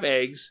that they have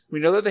eggs.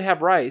 We know that they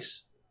have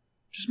rice.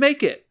 Just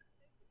make it.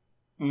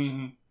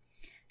 Mm-hmm.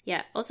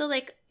 Yeah. Also,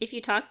 like, if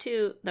you talk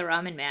to the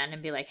ramen man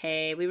and be like,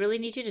 "Hey, we really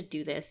need you to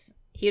do this,"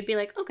 he would be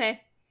like,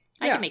 "Okay,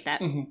 I can make that.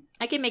 Mm-hmm.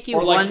 I can make you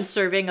one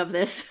serving of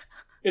this."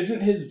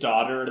 Isn't his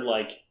daughter,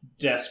 like,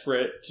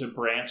 desperate to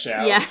branch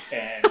out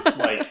and,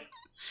 like,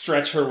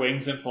 stretch her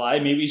wings and fly?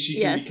 Maybe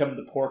she can become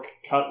the pork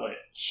cutlet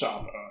shop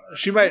owner.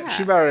 She might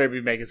already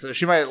be making so.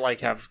 She might, like,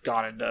 have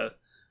gone into,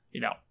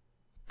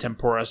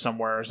 tempura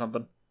somewhere or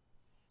something.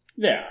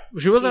 Yeah.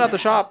 She wasn't at the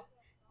shop.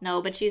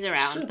 No, but she's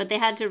around. Sure. But they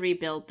had to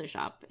rebuild the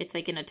shop. It's,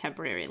 like, in a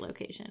temporary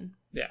location.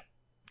 Yeah.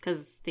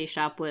 Because the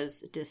shop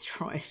was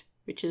destroyed,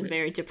 which is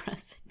very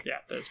depressing. Yeah,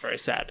 that's very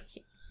sad.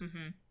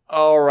 Mm-hmm.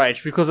 All right,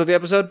 should we close out the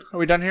episode? Are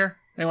we done here?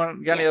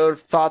 Anyone got any other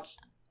thoughts?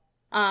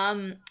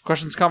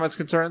 Questions, comments,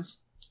 concerns?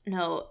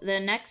 No,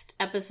 the next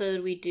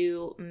episode we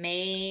do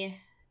may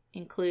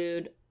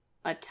include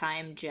a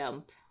time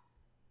jump.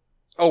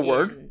 Oh,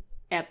 word?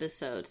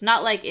 Episodes.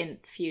 Not like in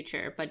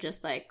future, but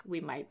just like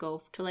we might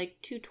go to like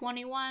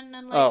 221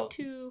 and like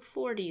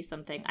 240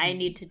 something. I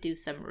need to do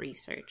some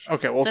research.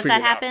 Okay, we'll figure it out. So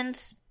if that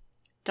happens,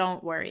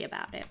 don't worry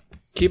about it.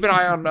 Keep an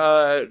eye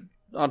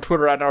on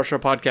Twitter at Our Show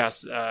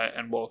Podcast,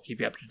 and we'll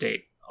keep you up to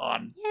date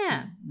on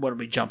when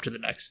we jump to the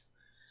next,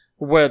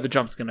 where the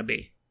jump's going to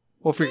be.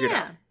 We'll figure it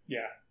out.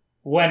 Yeah.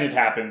 When it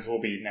happens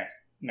will be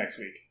next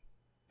week.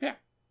 Yeah.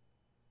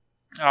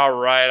 All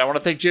right. I want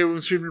to thank Jay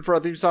Williams Friedman for our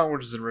theme song,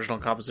 which is an original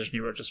composition he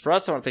wrote just for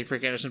us. I want to thank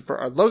Frank Anderson for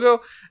our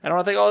logo. And I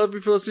want to thank all of you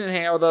for listening and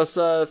hanging out with us.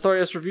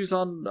 Throw us reviews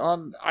on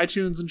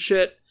iTunes and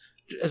shit.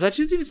 Does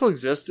iTunes even still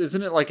exist?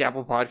 Isn't it like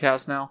Apple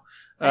Podcasts now?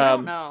 I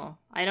don't know.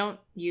 I don't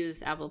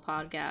use Apple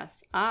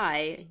Podcasts.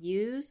 I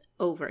use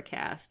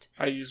Overcast.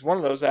 I use one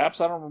of those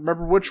apps. I don't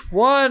remember which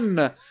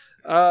one.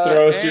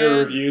 Throw us your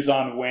reviews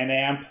on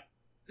Winamp.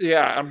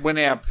 Yeah, on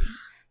Winamp.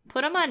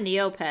 Put them on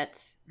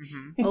Neopets.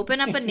 Mm-hmm.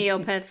 Open up a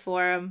Neopets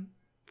forum.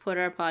 Put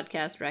our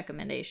podcast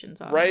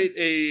recommendations on. Write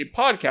a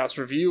podcast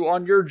review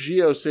on your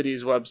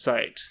GeoCities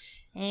website.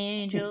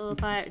 Angel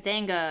Fire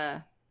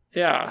Zanga.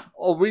 Yeah.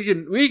 Oh, we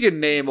can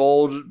name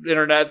old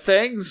internet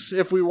things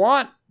if we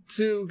want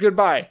to.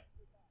 Goodbye.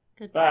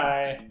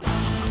 Goodbye. Bye.